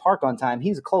getting to the park on time.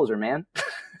 He's a closer, man.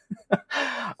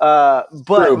 But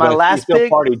my last pick, still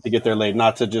partied to get there late,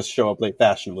 not to just show up late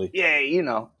fashionably. Yeah,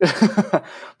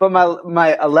 But my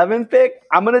 11th pick,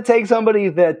 I'm gonna take somebody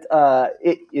that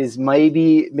it is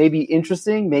maybe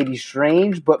interesting, maybe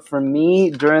strange, but for me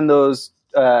during those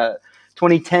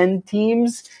 2010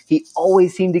 teams, he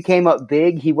always seemed to came up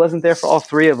big. He wasn't there for all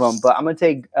three of them, but I'm gonna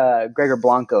take Gregor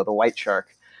Blanco, the White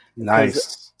Shark.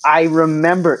 Nice. I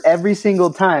remember every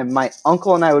single time my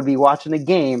uncle and I would be watching a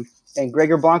game and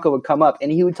Gregor Blanco would come up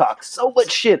and he would talk so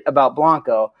much shit about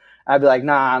Blanco. I'd be like,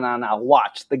 nah,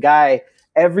 watch. The guy,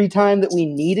 every time that we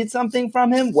needed something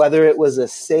from him, whether it was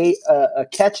a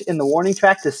catch in the warning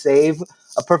track to save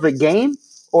a perfect game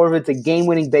or if it's a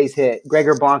game-winning base hit,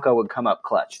 Gregor Blanco would come up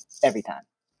clutch every time.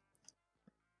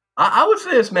 I would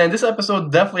say this, man. This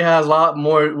episode definitely has a lot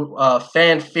more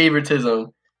fan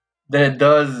favoritism than it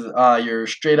does your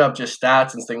straight-up just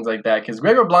stats and things like that. Because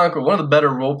Gregor Blanco, one of the better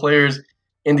role players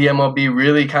in the MLB,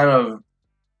 really kind of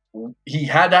he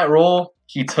had that role.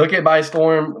 He took it by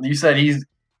storm. You said he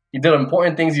did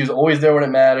important things. He was always there when it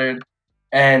mattered.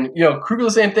 And, Kruko,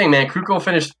 the same thing, man. Kruko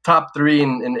finished top 3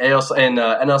 in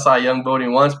NL Cy Young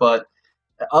voting once, but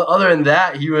other than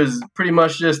that, he was pretty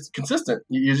much just consistent.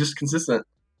 He was just consistent.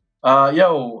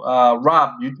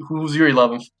 Rob, who's your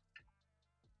 11th?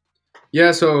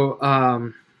 Yeah,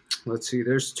 so let's see.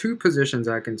 There's 2 positions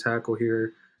I can tackle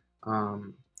here,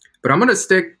 but I'm gonna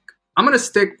stick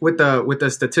with the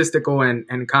statistical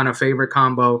and kind of favorite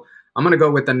combo. I'm gonna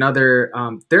go with another.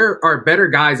 There are better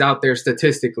guys out there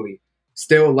statistically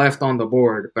still left on the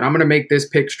board, but I'm gonna make this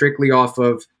pick strictly off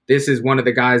of this is one of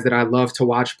the guys that I love to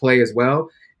watch play as well.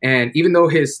 And even though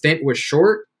his stint was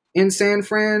short in San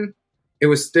Fran, it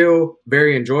was still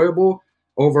very enjoyable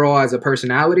overall as a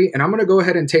personality. And I'm gonna go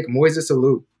ahead and take Moises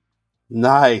Alou.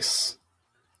 Nice.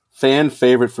 Fan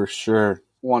favorite for sure.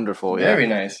 Wonderful. Yeah. Very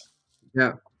nice.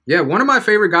 Yeah, one of my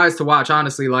favorite guys to watch,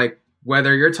 honestly, like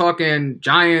whether you're talking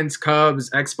Giants, Cubs,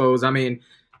 Expos, I mean,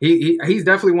 he's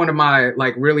definitely one of my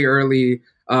like really early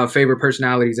favorite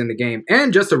personalities in the game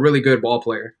and just a really good ball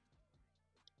player.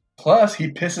 Plus, he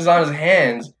pisses on his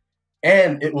hands,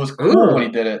 and it was cool when he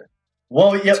did it.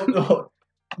 Well, yeah,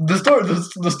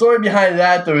 the story behind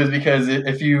that, though, is because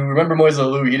if you remember Moises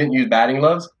Alou, he didn't use batting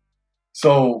gloves.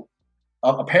 So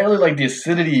apparently, like, the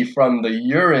acidity from the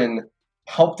urine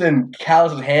helped him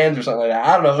callous his hands or something like that.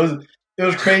 I don't know. It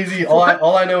was crazy. All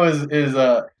I know is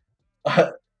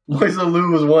Moises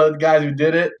Alou was one of the guys who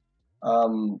did it. I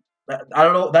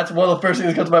don't know. That's one of the first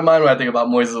things that comes to my mind when I think about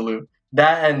Moises Alou.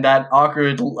 That and that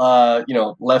awkward,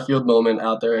 left field moment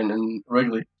out there in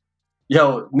Wrigley.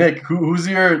 Yo, Nick, who's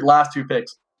your last 2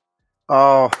 picks?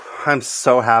 Oh, I'm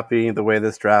so happy the way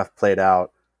this draft played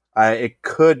out. It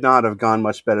could not have gone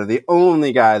much better. The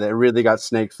only guy that really got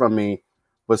snaked from me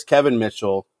was Kevin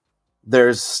Mitchell.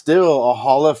 There's still a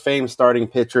Hall of Fame starting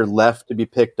pitcher left to be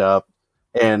picked up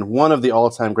and one of the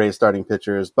all-time great starting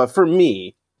pitchers. But for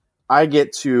me, I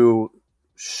get to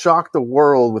shock the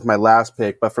world with my last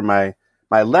pick. But for my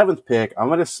 11th pick, I'm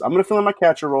gonna fill in my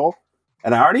catcher role.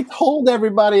 And I already told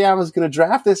everybody I was going to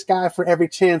draft this guy for every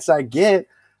chance I get.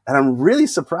 And I'm really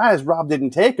surprised Rob didn't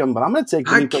take him, but I'm going to take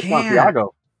Nico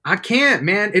Santiago. I can't,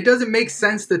 man. It doesn't make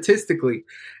sense statistically.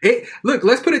 Look,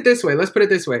 let's put it this way.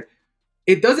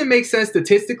 It doesn't make sense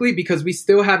statistically because we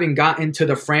still haven't gotten to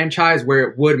the franchise where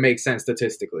it would make sense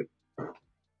statistically.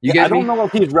 I don't know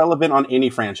if he's relevant on any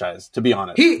franchise, to be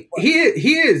honest. He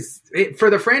is.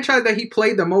 For the franchise that he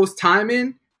played the most time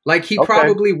in, like he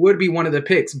probably would be one of the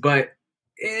picks, but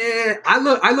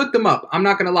I looked them up. I'm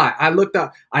not going to lie. I looked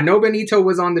up. I know Benito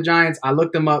was on the Giants. I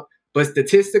looked them up. But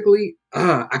statistically,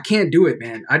 I can't do it,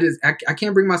 man. I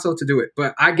can't bring myself to do it.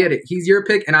 But I get it. He's your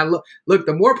pick. And look,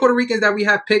 the more Puerto Ricans that we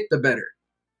have picked, the better.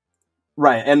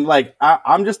 Right. And like,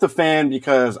 I'm just a fan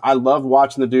because I love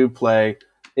watching the dude play.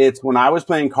 It's when I was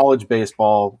playing college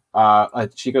baseball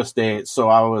at Chico State. So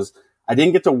I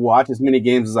didn't get to watch as many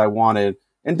games as I wanted.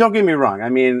 And don't get me wrong. I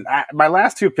mean, my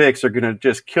last 2 picks are going to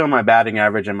just kill my batting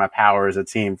average and my power as a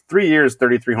team. 3 years,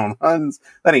 33 home runs.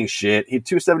 That ain't shit. He had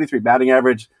 273 batting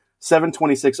average,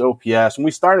 726 OPS. When we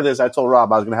started this, I told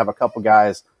Rob I was going to have a couple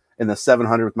guys in the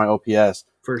 700 with my OPS.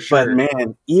 For sure. But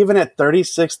man, even at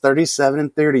 36, 37,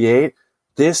 and 38,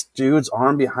 this dude's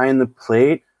arm behind the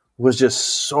plate was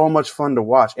just so much fun to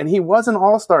watch. And he was an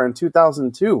all-star in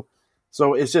 2002.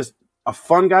 So it's just a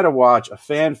fun guy to watch, a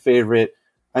fan favorite.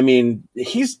 I mean,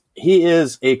 he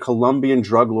is a Colombian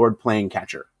drug lord playing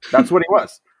catcher. That's what he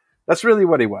was. That's really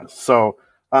what he was. So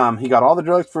he got all the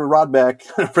drugs for Rod Beck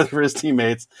for his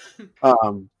teammates.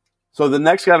 So the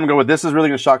next guy I'm going to go with, this is really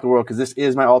going to shock the world because this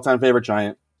is my all-time favorite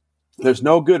Giant. There's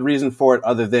no good reason for it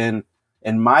other than,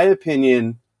 in my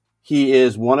opinion, he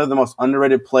is one of the most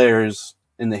underrated players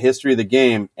in the history of the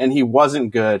game, and he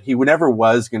wasn't good. He never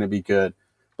was going to be good,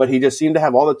 but he just seemed to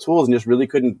have all the tools and just really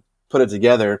couldn't put it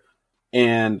together.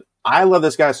 And I love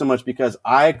this guy so much because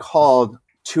I called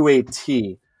to a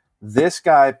T this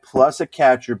guy plus a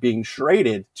catcher being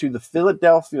traded to the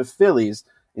Philadelphia Phillies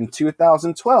in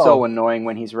 2012. So annoying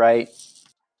when he's right.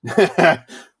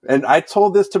 And I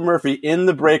told this to Murphy in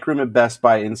the break room at Best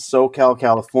Buy in SoCal,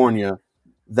 California,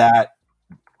 that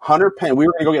Hunter Pence, we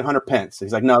were going to go get Hunter Pence.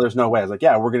 He's like, no, there's no way. I was like,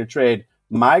 yeah, we're going to trade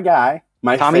my guy,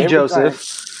 my Tommy favorite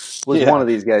Joseph guy. was one of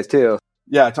these guys too.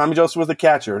 Yeah, Tommy Joseph was the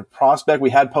catcher. Prospect, we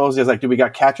had Posey. I was like, dude, we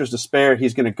got catchers to spare.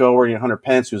 He's going to go where Hunter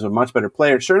Pence, who's a much better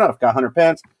player. Sure enough, got Hunter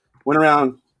Pence, went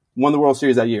around, won the World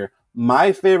Series that year.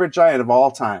 My favorite Giant of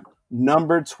all time,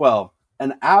 number 12,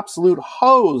 an absolute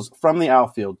hose from the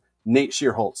outfield, Nate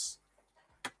Shearholtz.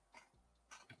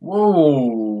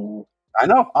 Whoa. I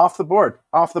know, off the board.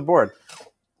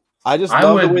 I just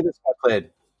love the way this guy played.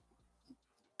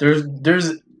 There's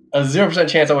a 0%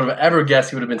 chance I would have ever guessed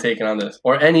he would have been taken on this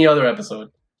or any other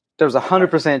episode. There was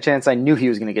 100% chance I knew he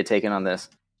was going to get taken on this.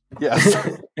 Yes.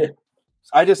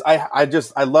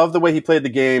 I love the way he played the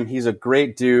game. He's a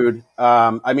great dude.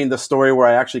 I mean, the story where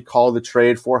I actually called the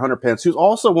trade for Hunter Pence, who's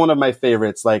also one of my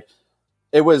favorites. Like,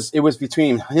 it was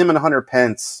between him and Hunter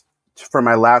Pence for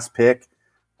my last pick.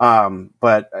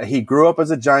 But he grew up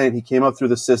as a Giant. He came up through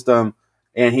the system.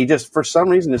 And he just, for some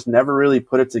reason, just never really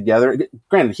put it together.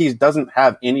 Granted, he doesn't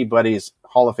have anybody's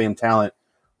Hall of Fame talent,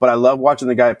 but I love watching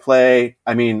the guy play.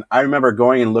 I mean, I remember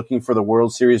going and looking for the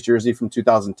World Series jersey from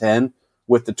 2010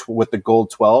 with the gold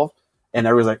 12, and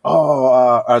everyone's like,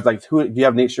 I was like, do you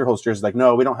have Nate Shearholtz jersey? Like,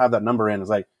 no, we don't have that number in. It's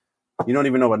like, you don't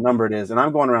even know what number it is. And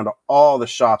I'm going around to all the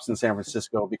shops in San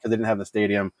Francisco because they didn't have the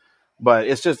stadium. But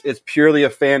it's purely a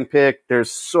fan pick.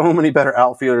 There's so many better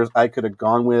outfielders I could have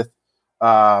gone with.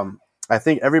 I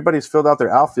think everybody's filled out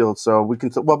their outfield, so we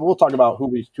can. We'll talk about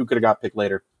who could have got picked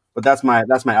later. But that's my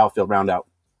outfield roundout.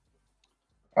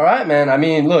 All right, man. I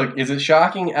mean, look, is it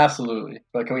shocking? Absolutely.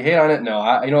 But can we hate on it? No.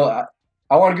 I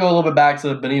want to go a little bit back to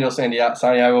the Benito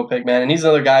Santiago pick, man. And he's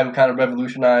another guy who kind of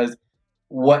revolutionized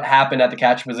what happened at the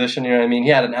catcher position. You know what I mean? He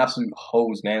had an absolute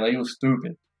hose, man. Like, he was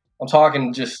stupid. I'm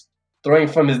talking just throwing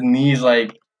from his knees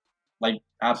like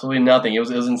absolutely nothing. It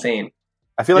was insane.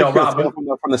 I feel like he could throw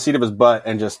from the seat of his butt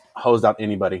and just hosed out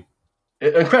anybody.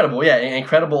 Incredible, yeah.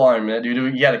 Incredible arm, man.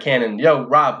 Dude, you got a cannon. Yo,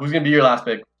 Rob, who's going to be your last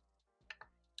pick?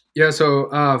 Yeah,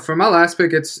 so for my last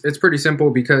pick, it's pretty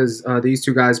simple because these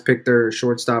two guys picked their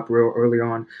shortstop real early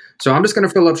on. So I'm just going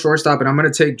to fill up shortstop, and I'm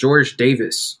going to take George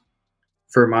Davis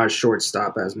for my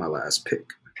shortstop as my last pick.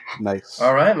 Nice.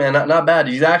 All right, man. Not bad.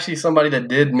 He's actually somebody that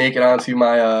did make it onto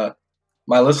my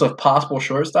my list of possible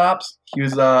shortstops. He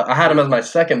was I had him as my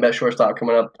second best shortstop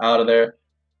coming up out of there.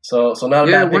 So not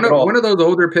a bad pick at all. One of those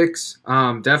older picks.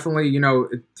 Definitely,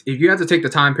 if you have to take the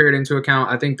time period into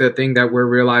account, I think the thing that we're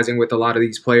realizing with a lot of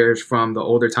these players from the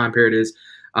older time period is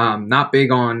not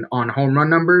big on home run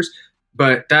numbers,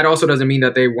 but that also doesn't mean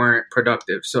that they weren't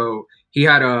productive. So he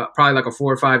had probably like a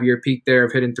 4 or 5 year peak there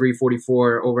of hitting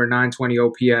 344 over 920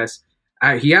 OPS.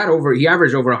 He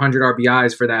averaged over 100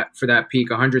 RBIs for that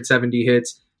peak, 170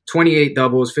 hits, 28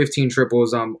 doubles, 15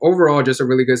 triples. Overall, just a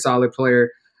really good, solid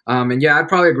player. And yeah, I'd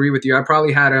probably agree with you. I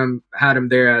probably had him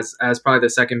there as probably the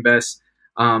second best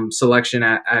selection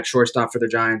at shortstop for the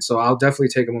Giants. So I'll definitely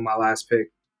take him with my last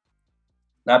pick.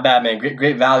 Not bad, man.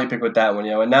 Great value pick with that one,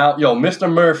 yo. And now,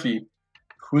 Mr. Murphy,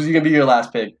 who's he gonna be your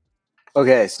last pick?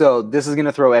 Okay, so this is going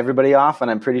to throw everybody off, and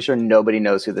I'm pretty sure nobody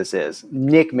knows who this is.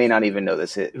 Nick may not even know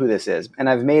who this is. And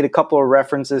I've made a couple of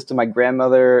references to my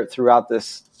grandmother throughout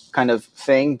this kind of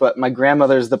thing, but my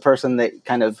grandmother is the person that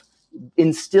kind of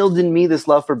instilled in me this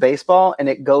love for baseball, and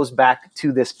it goes back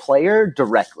to this player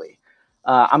directly.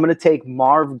 I'm going to take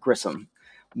Marv Grissom.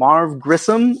 Marv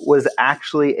Grissom was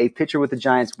actually a pitcher with the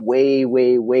Giants way,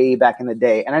 way, way back in the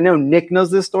day. And I know Nick knows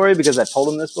this story because I told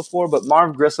him this before, but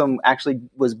Marv Grissom actually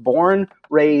was born,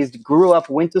 raised, grew up,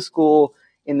 went to school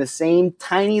in the same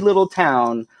tiny little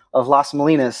town of Las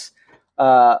Molinas,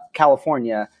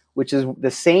 California, which is the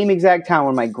same exact town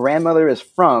where my grandmother is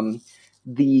from.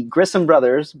 The Grissom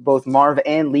brothers, both Marv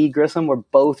and Lee Grissom, were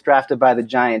both drafted by the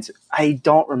Giants. I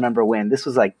don't remember when. This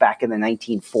was like back in the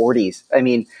 1940s. I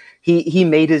mean, he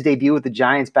made his debut with the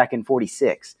Giants back in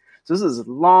 46. So this is a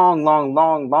long, long,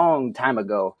 long, long time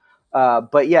ago.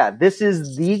 But yeah, this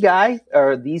is the guy,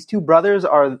 or these two brothers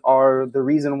are the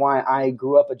reason why I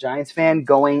grew up a Giants fan,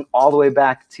 going all the way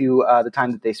back to the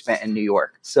time that they spent in New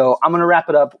York. So I'm going to wrap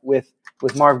it up with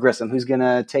Marv Grissom, who's going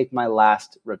to take my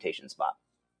last rotation spot.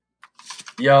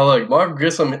 Yo, look, Marv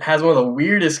Grissom has one of the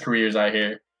weirdest careers I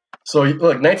hear. So,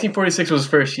 look, 1946 was his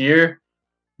first year.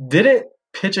 Didn't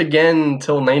pitch again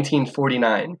until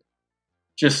 1949.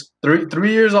 Just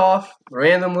three years off,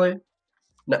 randomly.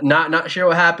 Not sure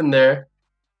what happened there.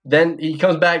 Then he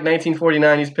comes back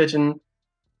 1949. He's pitching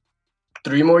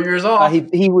 3 more years off.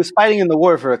 He was fighting in the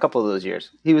war for a couple of those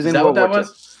years. He was in World War II.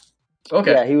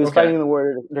 Okay. Yeah, he was fighting in the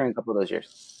war during a couple of those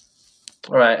years.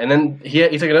 All right, and then he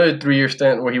took another 3-year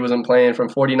stint where he wasn't playing from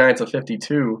 49 to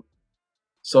 52.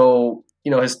 So,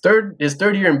 his third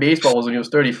year in baseball was when he was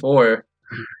 34,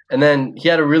 and then he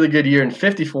had a really good year in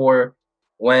 54,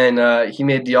 when he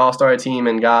made the All-Star team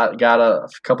and got a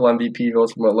couple MVP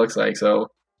votes from what it looks like. So,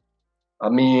 I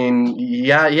mean, he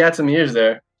had some years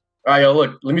there. All right, yo,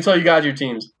 look, let me tell you guys your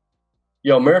teams.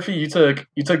 Yo, Murphy, you took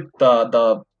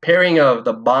the pairing of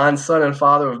the Bonds son and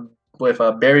father with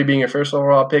Barry being your first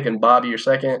overall pick and Bobby your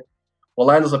second.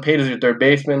 Orlando Cepeda's your third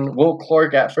baseman. Will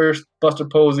Clark at first. Buster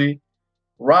Posey.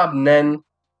 Rob Nen.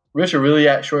 Richard Riley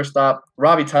at shortstop.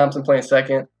 Robbie Thompson playing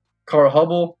second. Carl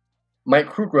Hubble. Mike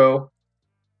Krukow.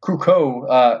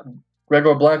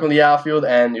 Gregor Blanco in the outfield.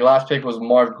 And your last pick was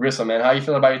Marv Grissom, man. How you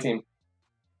feeling about your team?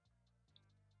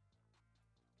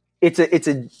 It's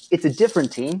a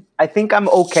different team. I think I'm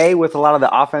okay with a lot of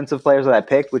the offensive players that I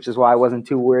picked, which is why I wasn't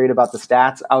too worried about the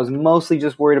stats. I was mostly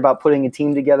just worried about putting a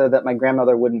team together that my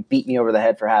grandmother wouldn't beat me over the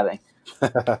head for having.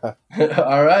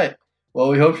 All right. Well,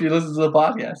 we hope you listen to the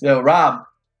podcast. Yo, Rob,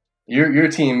 your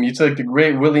team, you took the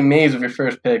great Willie Mays with your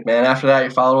first pick, man. After that,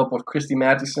 you followed up with Christy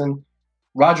Mathewson,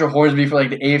 Roger Hornsby for like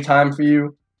the 8th time for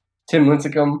you, Tim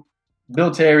Lincecum,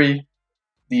 Bill Terry,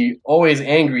 the always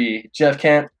angry Jeff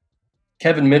Kent,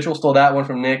 Kevin Mitchell, stole that one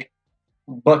from Nick,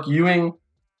 Buck Ewing,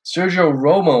 Sergio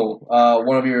Romo,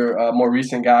 one of your more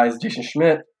recent guys, Jason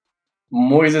Schmidt,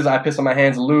 Moises, I Piss on My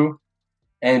Hands, Lou,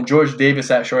 and George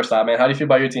Davis at shortstop, man. How do you feel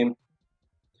about your team?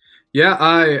 Yeah,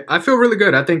 I feel really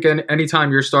good. I think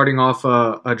anytime you're starting off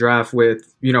a draft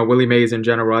with, Willie Mays in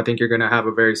general, I think you're going to have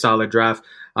a very solid draft.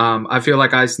 I feel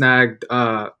like I snagged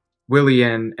Willie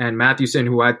and Mathewson,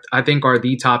 who I think are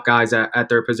the top guys at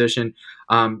their position.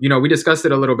 We discussed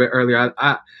it a little bit earlier.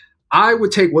 I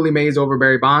would take Willie Mays over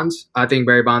Barry Bonds. I think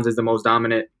Barry Bonds is the most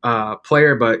dominant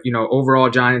player, but overall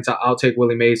Giants, I'll take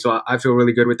Willie Mays. So I feel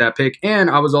really good with that pick. And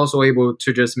I was also able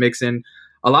to just mix in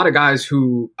a lot of guys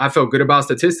who I felt good about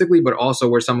statistically, but also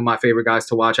were some of my favorite guys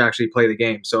to watch actually play the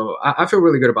game. So I feel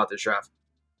really good about this draft.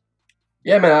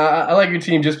 Yeah, man, I like your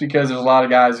team just because there's a lot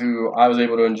of guys who I was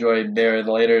able to enjoy there in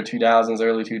the later 2000s,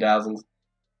 early 2000s.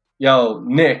 Yo,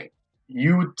 Nick,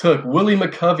 you took Willie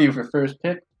McCovey with your first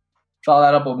pick. Follow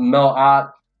that up with Mel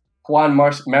Ott, Juan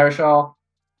Marichal,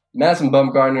 Madison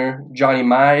Bumgarner, Johnny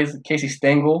Mize, Casey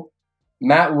Stengel,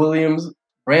 Matt Williams,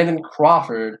 Brandon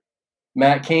Crawford,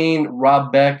 Matt Cain,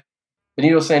 Rob Beck,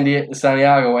 Benito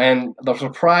Santiago, and the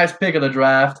surprise pick of the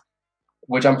draft,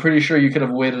 which I'm pretty sure you could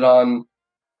have waited on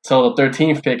till the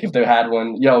 13th pick if they had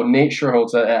one. Yo, Nate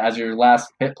Scherholtz as your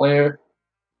last hit player.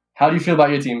 How do you feel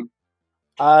about your team?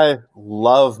 I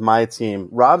love my team.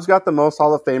 Rob's got the most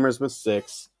Hall of Famers with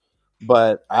 6,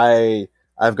 but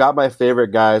I've got my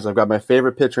favorite guys. I've got my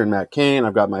favorite pitcher in Matt Cain.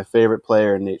 I've got my favorite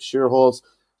player in Nate Scherholtz.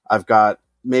 I've got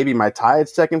maybe my tied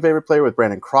second favorite player with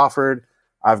Brandon Crawford.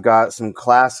 I've got some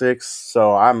classics,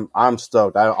 so I'm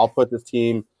stoked. I'll put this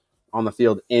team on the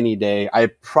field any day. I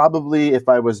probably, if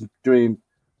I was doing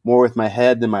more with my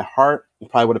head than my heart,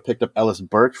 probably would have picked up Ellis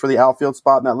Burks for the outfield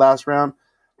spot in that last round.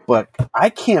 But I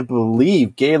can't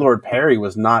believe Gaylord Perry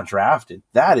was not drafted.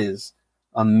 That is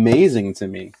amazing to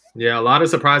me. Yeah, a lot of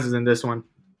surprises in this one.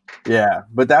 Yeah,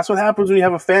 but that's what happens when you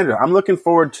have a fan draft. I'm looking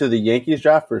forward to the Yankees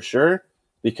draft for sure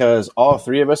because all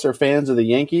 3 of us are fans of the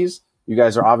Yankees. You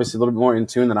guys are obviously a little bit more in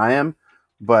tune than I am.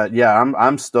 But yeah,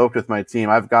 I'm stoked with my team.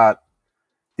 I've got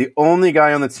the only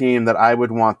guy on the team that I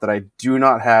would want that I do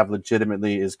not have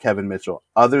legitimately is Kevin Mitchell.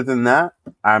 Other than that,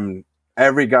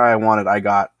 every guy I wanted, I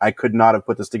got. I could not have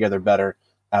put this together better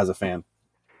as a fan.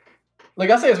 Like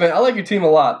I say this, man, I like your team a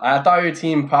lot. I thought your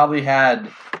team probably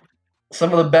had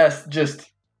some of the best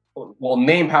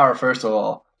name power, first of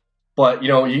all. But,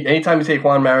 anytime you take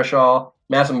Juan Marichal,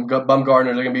 Madison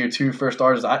Bumgarner, they're going to be your 2 first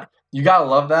starters. You got to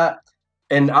love that.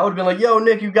 And I would have been like, yo,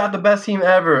 Nick, you got the best team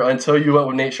ever until you went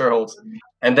with Nate Scherholtz.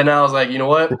 And then I was like, you know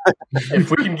what?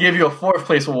 If we can give you a 4th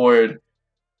place award,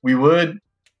 we would.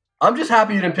 I'm just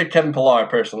happy you didn't pick Kevin Pillar,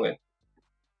 personally.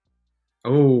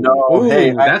 Oh,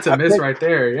 hey, that's a miss right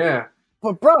there, yeah.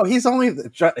 But, bro, he's only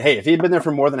 – hey, if he'd been there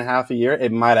for more than half a year,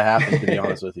 it might have happened, to be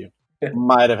honest with you. It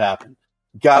might have happened.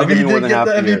 Got to give me more than half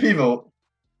a year. MVP vote.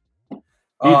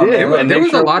 He did. And there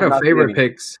was a lot of favorite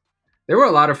picks. There were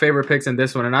a lot of favorite picks in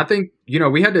this one. And I think,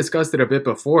 we had discussed it a bit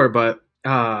before, but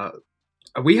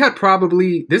we had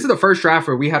probably – this is the first draft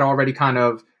where we had already kind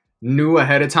of knew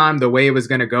ahead of time the way it was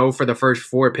going to go for the first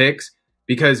 4 picks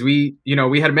because we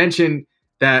had mentioned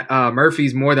that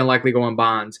Murphy's more than likely going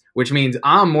Bonds, which means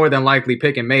I'm more than likely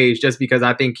picking Mays just because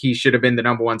I think he should have been the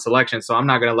number 1 selection. So I'm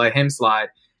not going to let him slide.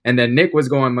 And then Nick was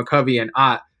going McCovey and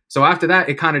Ott. So after that,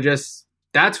 it kind of just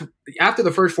 – after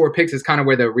the first 4 picks is kind of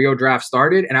where the real draft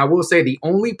started. And I will say the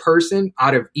only person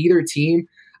out of either team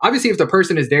 – obviously, if the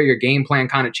person is there, your game plan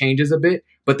kind of changes a bit.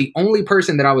 But the only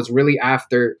person that I was really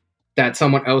after that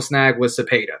someone else snagged was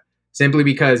Cepeda. Simply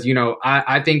because,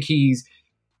 I think he's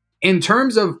in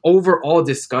terms of overall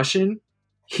discussion,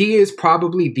 he is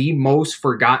probably the most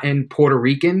forgotten Puerto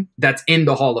Rican that's in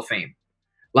the Hall of Fame.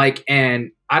 Like,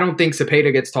 and I don't think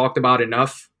Cepeda gets talked about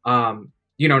enough.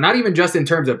 Not even just in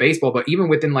terms of baseball, but even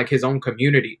within like his own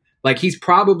community. Like, he's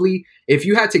probably, if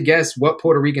you had to guess what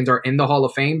Puerto Ricans are in the Hall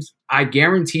of Fame, I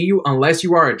guarantee you, unless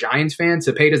you are a Giants fan,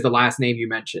 Cepeda is the last name you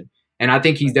mentioned. And I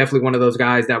think he's definitely one of those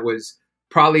guys that was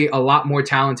probably a lot more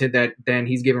talented than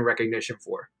he's given recognition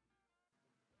for.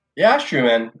 Yeah, that's true,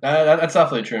 man. That's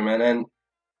definitely true, man. And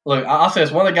look, I'll say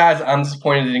this. One of the guys I'm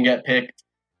disappointed didn't get picked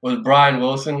was Brian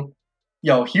Wilson.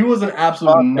 Yo, he was an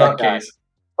absolute nutcase.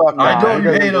 I know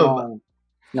you hate him.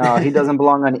 No, he doesn't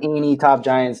belong on any top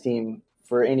Giants team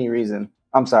for any reason.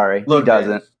 I'm sorry. Look, he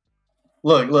doesn't.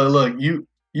 Man, look.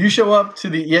 You show up to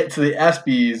the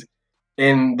ESPYs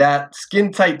in that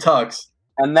skin tight tux.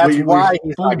 And that's why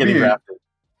he's not getting drafted.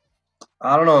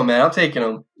 I don't know, man. I'm taking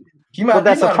him. He might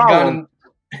that's a problem.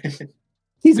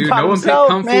 Dude, no one picked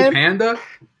Kung Fu Panda?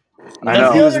 I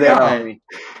know. He was there for me.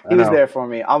 He was there for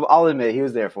me. I'll admit, he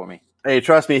was there for me. Hey,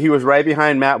 trust me, he was right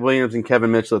behind Matt Williams and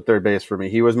Kevin Mitchell at third base for me.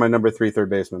 He was my number 3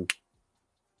 third baseman.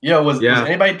 Yo, was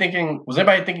anybody thinking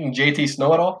JT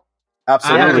Snow at all?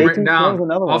 Absolutely. I had it written down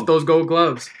off those Gold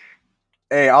Gloves.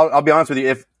 Hey, I'll be honest with you.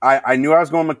 If I knew I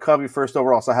was going McCovey first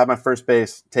overall, so I had my first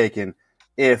base taken.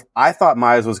 If I thought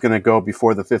Mize was going to go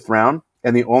before the 5th round,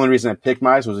 and the only reason I picked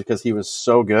Mize was because he was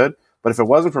so good. But if it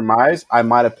wasn't for Mize, I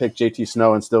might have picked JT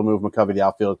Snow and still moved McCovey to the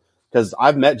outfield. Because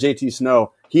I've met JT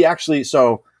Snow.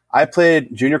 So I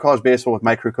played junior college baseball with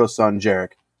Mike Kruko's son,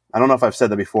 Jarek. I don't know if I've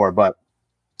said that before, but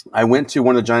I went to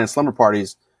one of the Giants slumber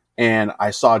parties, and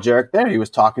I saw Jarek there. He was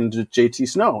talking to JT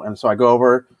Snow. And so I go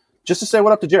over just to say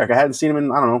what up to Jarek. I hadn't seen him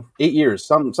in, 8 years,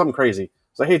 something crazy.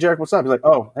 It's like, hey, Jarek, what's up? He's like,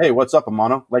 oh, hey, what's up,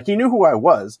 Amano? Like, he knew who I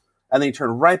was. And then he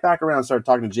turned right back around and started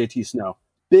talking to JT Snow.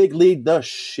 Big league the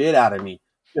shit out of me.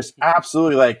 Just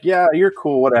absolutely like, yeah, you're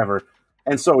cool, whatever.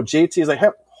 And so JT is like, hey,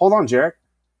 hold on, Jarek.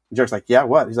 And Jarek's like, yeah,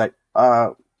 what? He's like,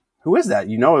 who is that?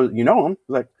 You know him?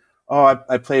 He's like, oh,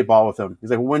 I played ball with him. He's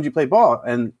like, well, when did you play ball?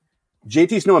 And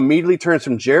JT Snow immediately turns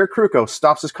from Jarek Kruko,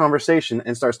 stops his conversation,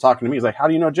 and starts talking to me. He's like, how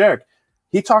do you know Jarek?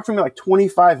 He talked to me like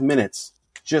 25 minutes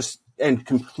and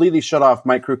completely shut off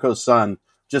Mike Kruko's son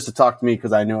just to talk to me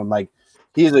because I knew him. Like,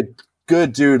 he's a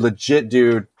good dude, legit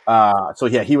dude. So,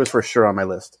 yeah, he was for sure on my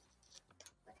list.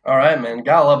 All right, man.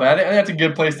 Gotta love it. I think that's a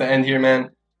good place to end here,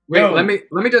 man. Wait, let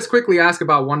me just quickly ask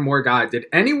about one more guy. Did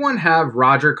anyone have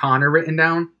Roger Connor written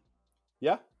down?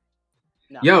 Yeah.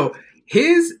 No. Yo,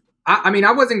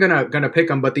 I wasn't gonna pick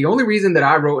him, but the only reason that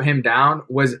I wrote him down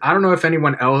was I don't know if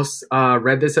anyone else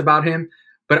read this about him,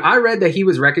 but I read that he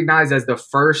was recognized as the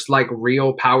first like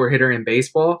real power hitter in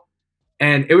baseball.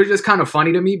 And it was just kind of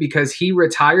funny to me because he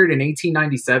retired in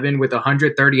 1897 with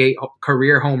 138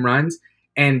 career home runs.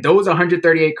 And those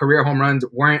 138 career home runs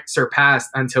weren't surpassed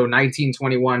until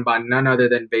 1921 by none other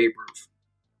than Babe Ruth.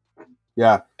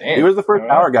 Yeah. Damn. He was the first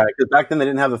power guy because back then they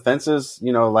didn't have the fences,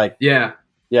 Yeah.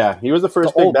 Yeah, he was the first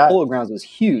the big old bat. Polo Grounds was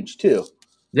huge, too.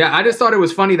 Yeah, I just thought it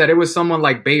was funny that it was someone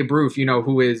like Babe Ruth,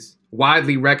 who is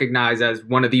widely recognized as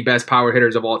one of the best power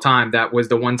hitters of all time, that was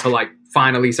the one to like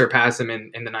finally surpass him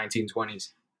in the 1920s.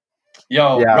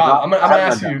 Yo, Yeah, Rob, I'm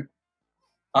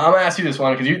gonna ask you this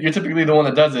one because you're typically the one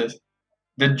that does this.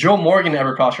 Did Joe Morgan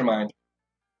ever cross your mind?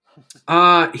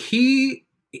 I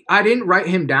didn't write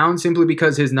him down simply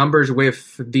because his numbers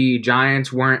with the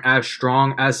Giants weren't as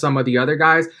strong as some of the other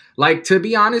guys. Like, to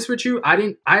be honest with you, I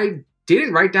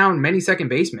didn't write down many second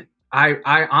basemen.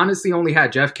 I honestly only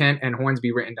had Jeff Kent and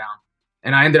Hornsby written down,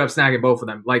 and I ended up snagging both of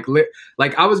them. Like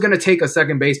I was gonna take a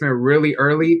second baseman really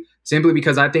early simply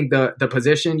because I think the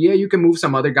position, yeah, you can move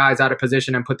some other guys out of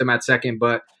position and put them at second,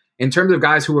 but in terms of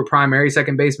guys who were primary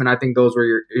second basemen, I think those were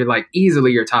your like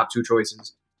easily your top 2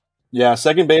 choices. Yeah,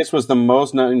 second base was the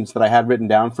most names that I had written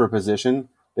down for a position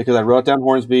because I wrote down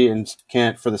Hornsby and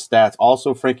Kent for the stats.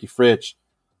 Also Frankie Fritsch.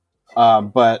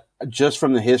 But just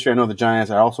from the history, I know the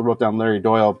Giants, I also wrote down Larry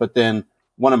Doyle. But then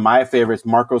one of my favorites,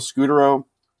 Marco Scutero,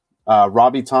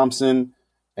 Robbie Thompson,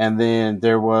 and then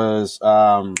there was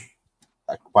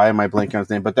why am I blanking on his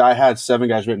name? But I had 7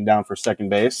 guys written down for second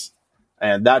base.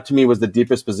 And that, to me, was the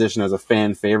deepest position as a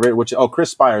fan favorite,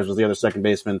 Chris Spires was the other second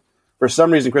baseman. For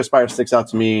some reason, Chris Spires sticks out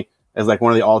to me as like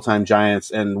one of the all-time Giants.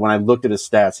 And when I looked at his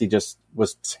stats, he just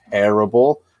was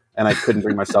terrible, and I couldn't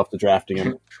bring myself to drafting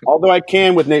him. Although I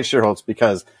can with Nate Scherholtz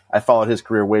because I followed his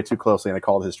career way too closely, and I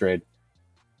called his trade.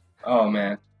 Oh,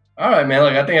 man. All right, man.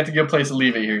 Look, I think that's a good place to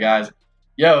leave it here, guys.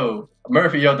 Yo,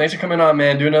 Murphy, thanks for coming on,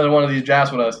 man. Do another one of these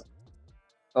drafts with us.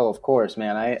 Oh, of course,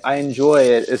 man. I enjoy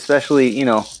it, especially,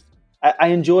 I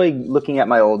enjoy looking at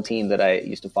my old team that I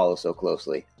used to follow so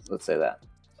closely. Let's say that.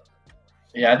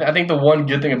 Yeah, I think the one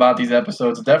good thing about these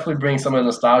episodes is definitely bring some of the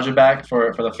nostalgia back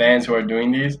for the fans who are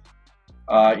doing these. You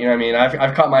know what I mean?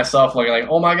 I've caught myself looking like,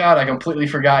 oh my god, I completely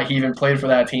forgot he even played for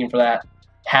that team for that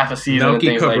half a season Melky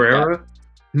and things Cabrera? like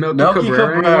that. Melky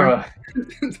Cabrera.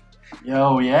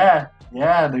 Yo, yeah,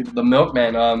 the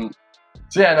milkman.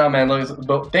 So yeah, no man, look,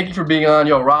 but thank you for being on.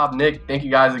 Yo, Rob, Nick, thank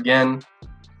you guys again.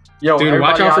 Yo, dude,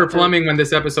 watch out for Fleming when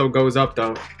this episode goes up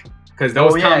though, because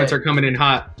those comments are coming in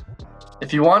hot.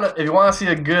 If you want to see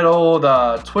a good old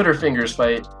Twitter fingers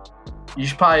fight, you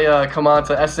should probably come on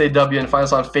to SAW and find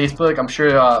us on Facebook. I'm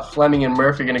sure Fleming and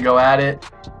Murph are going to go at it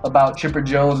about Chipper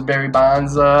Jones, Barry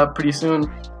Bonds pretty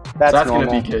soon. That's going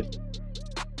to be good.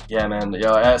 Yeah, man.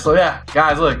 Yo, so yeah,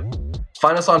 guys, look,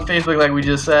 find us on Facebook like we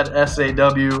just said,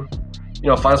 SAW. You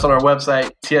know, find us on our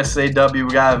website, TSAW.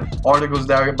 We got articles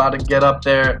that are about to get up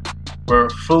there. We're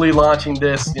fully launching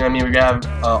this. You know what I mean? We have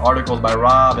articles by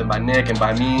Rob and by Nick and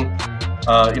by me.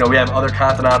 You know, we have other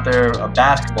content out there,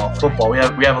 basketball, football. We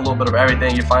have a little bit of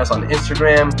everything. You can find us on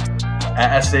Instagram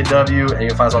at SAW, and you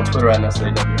can find us on Twitter at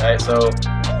SAW. Right? So,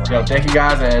 thank you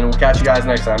guys, and we'll catch you guys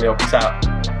next time. Peace out.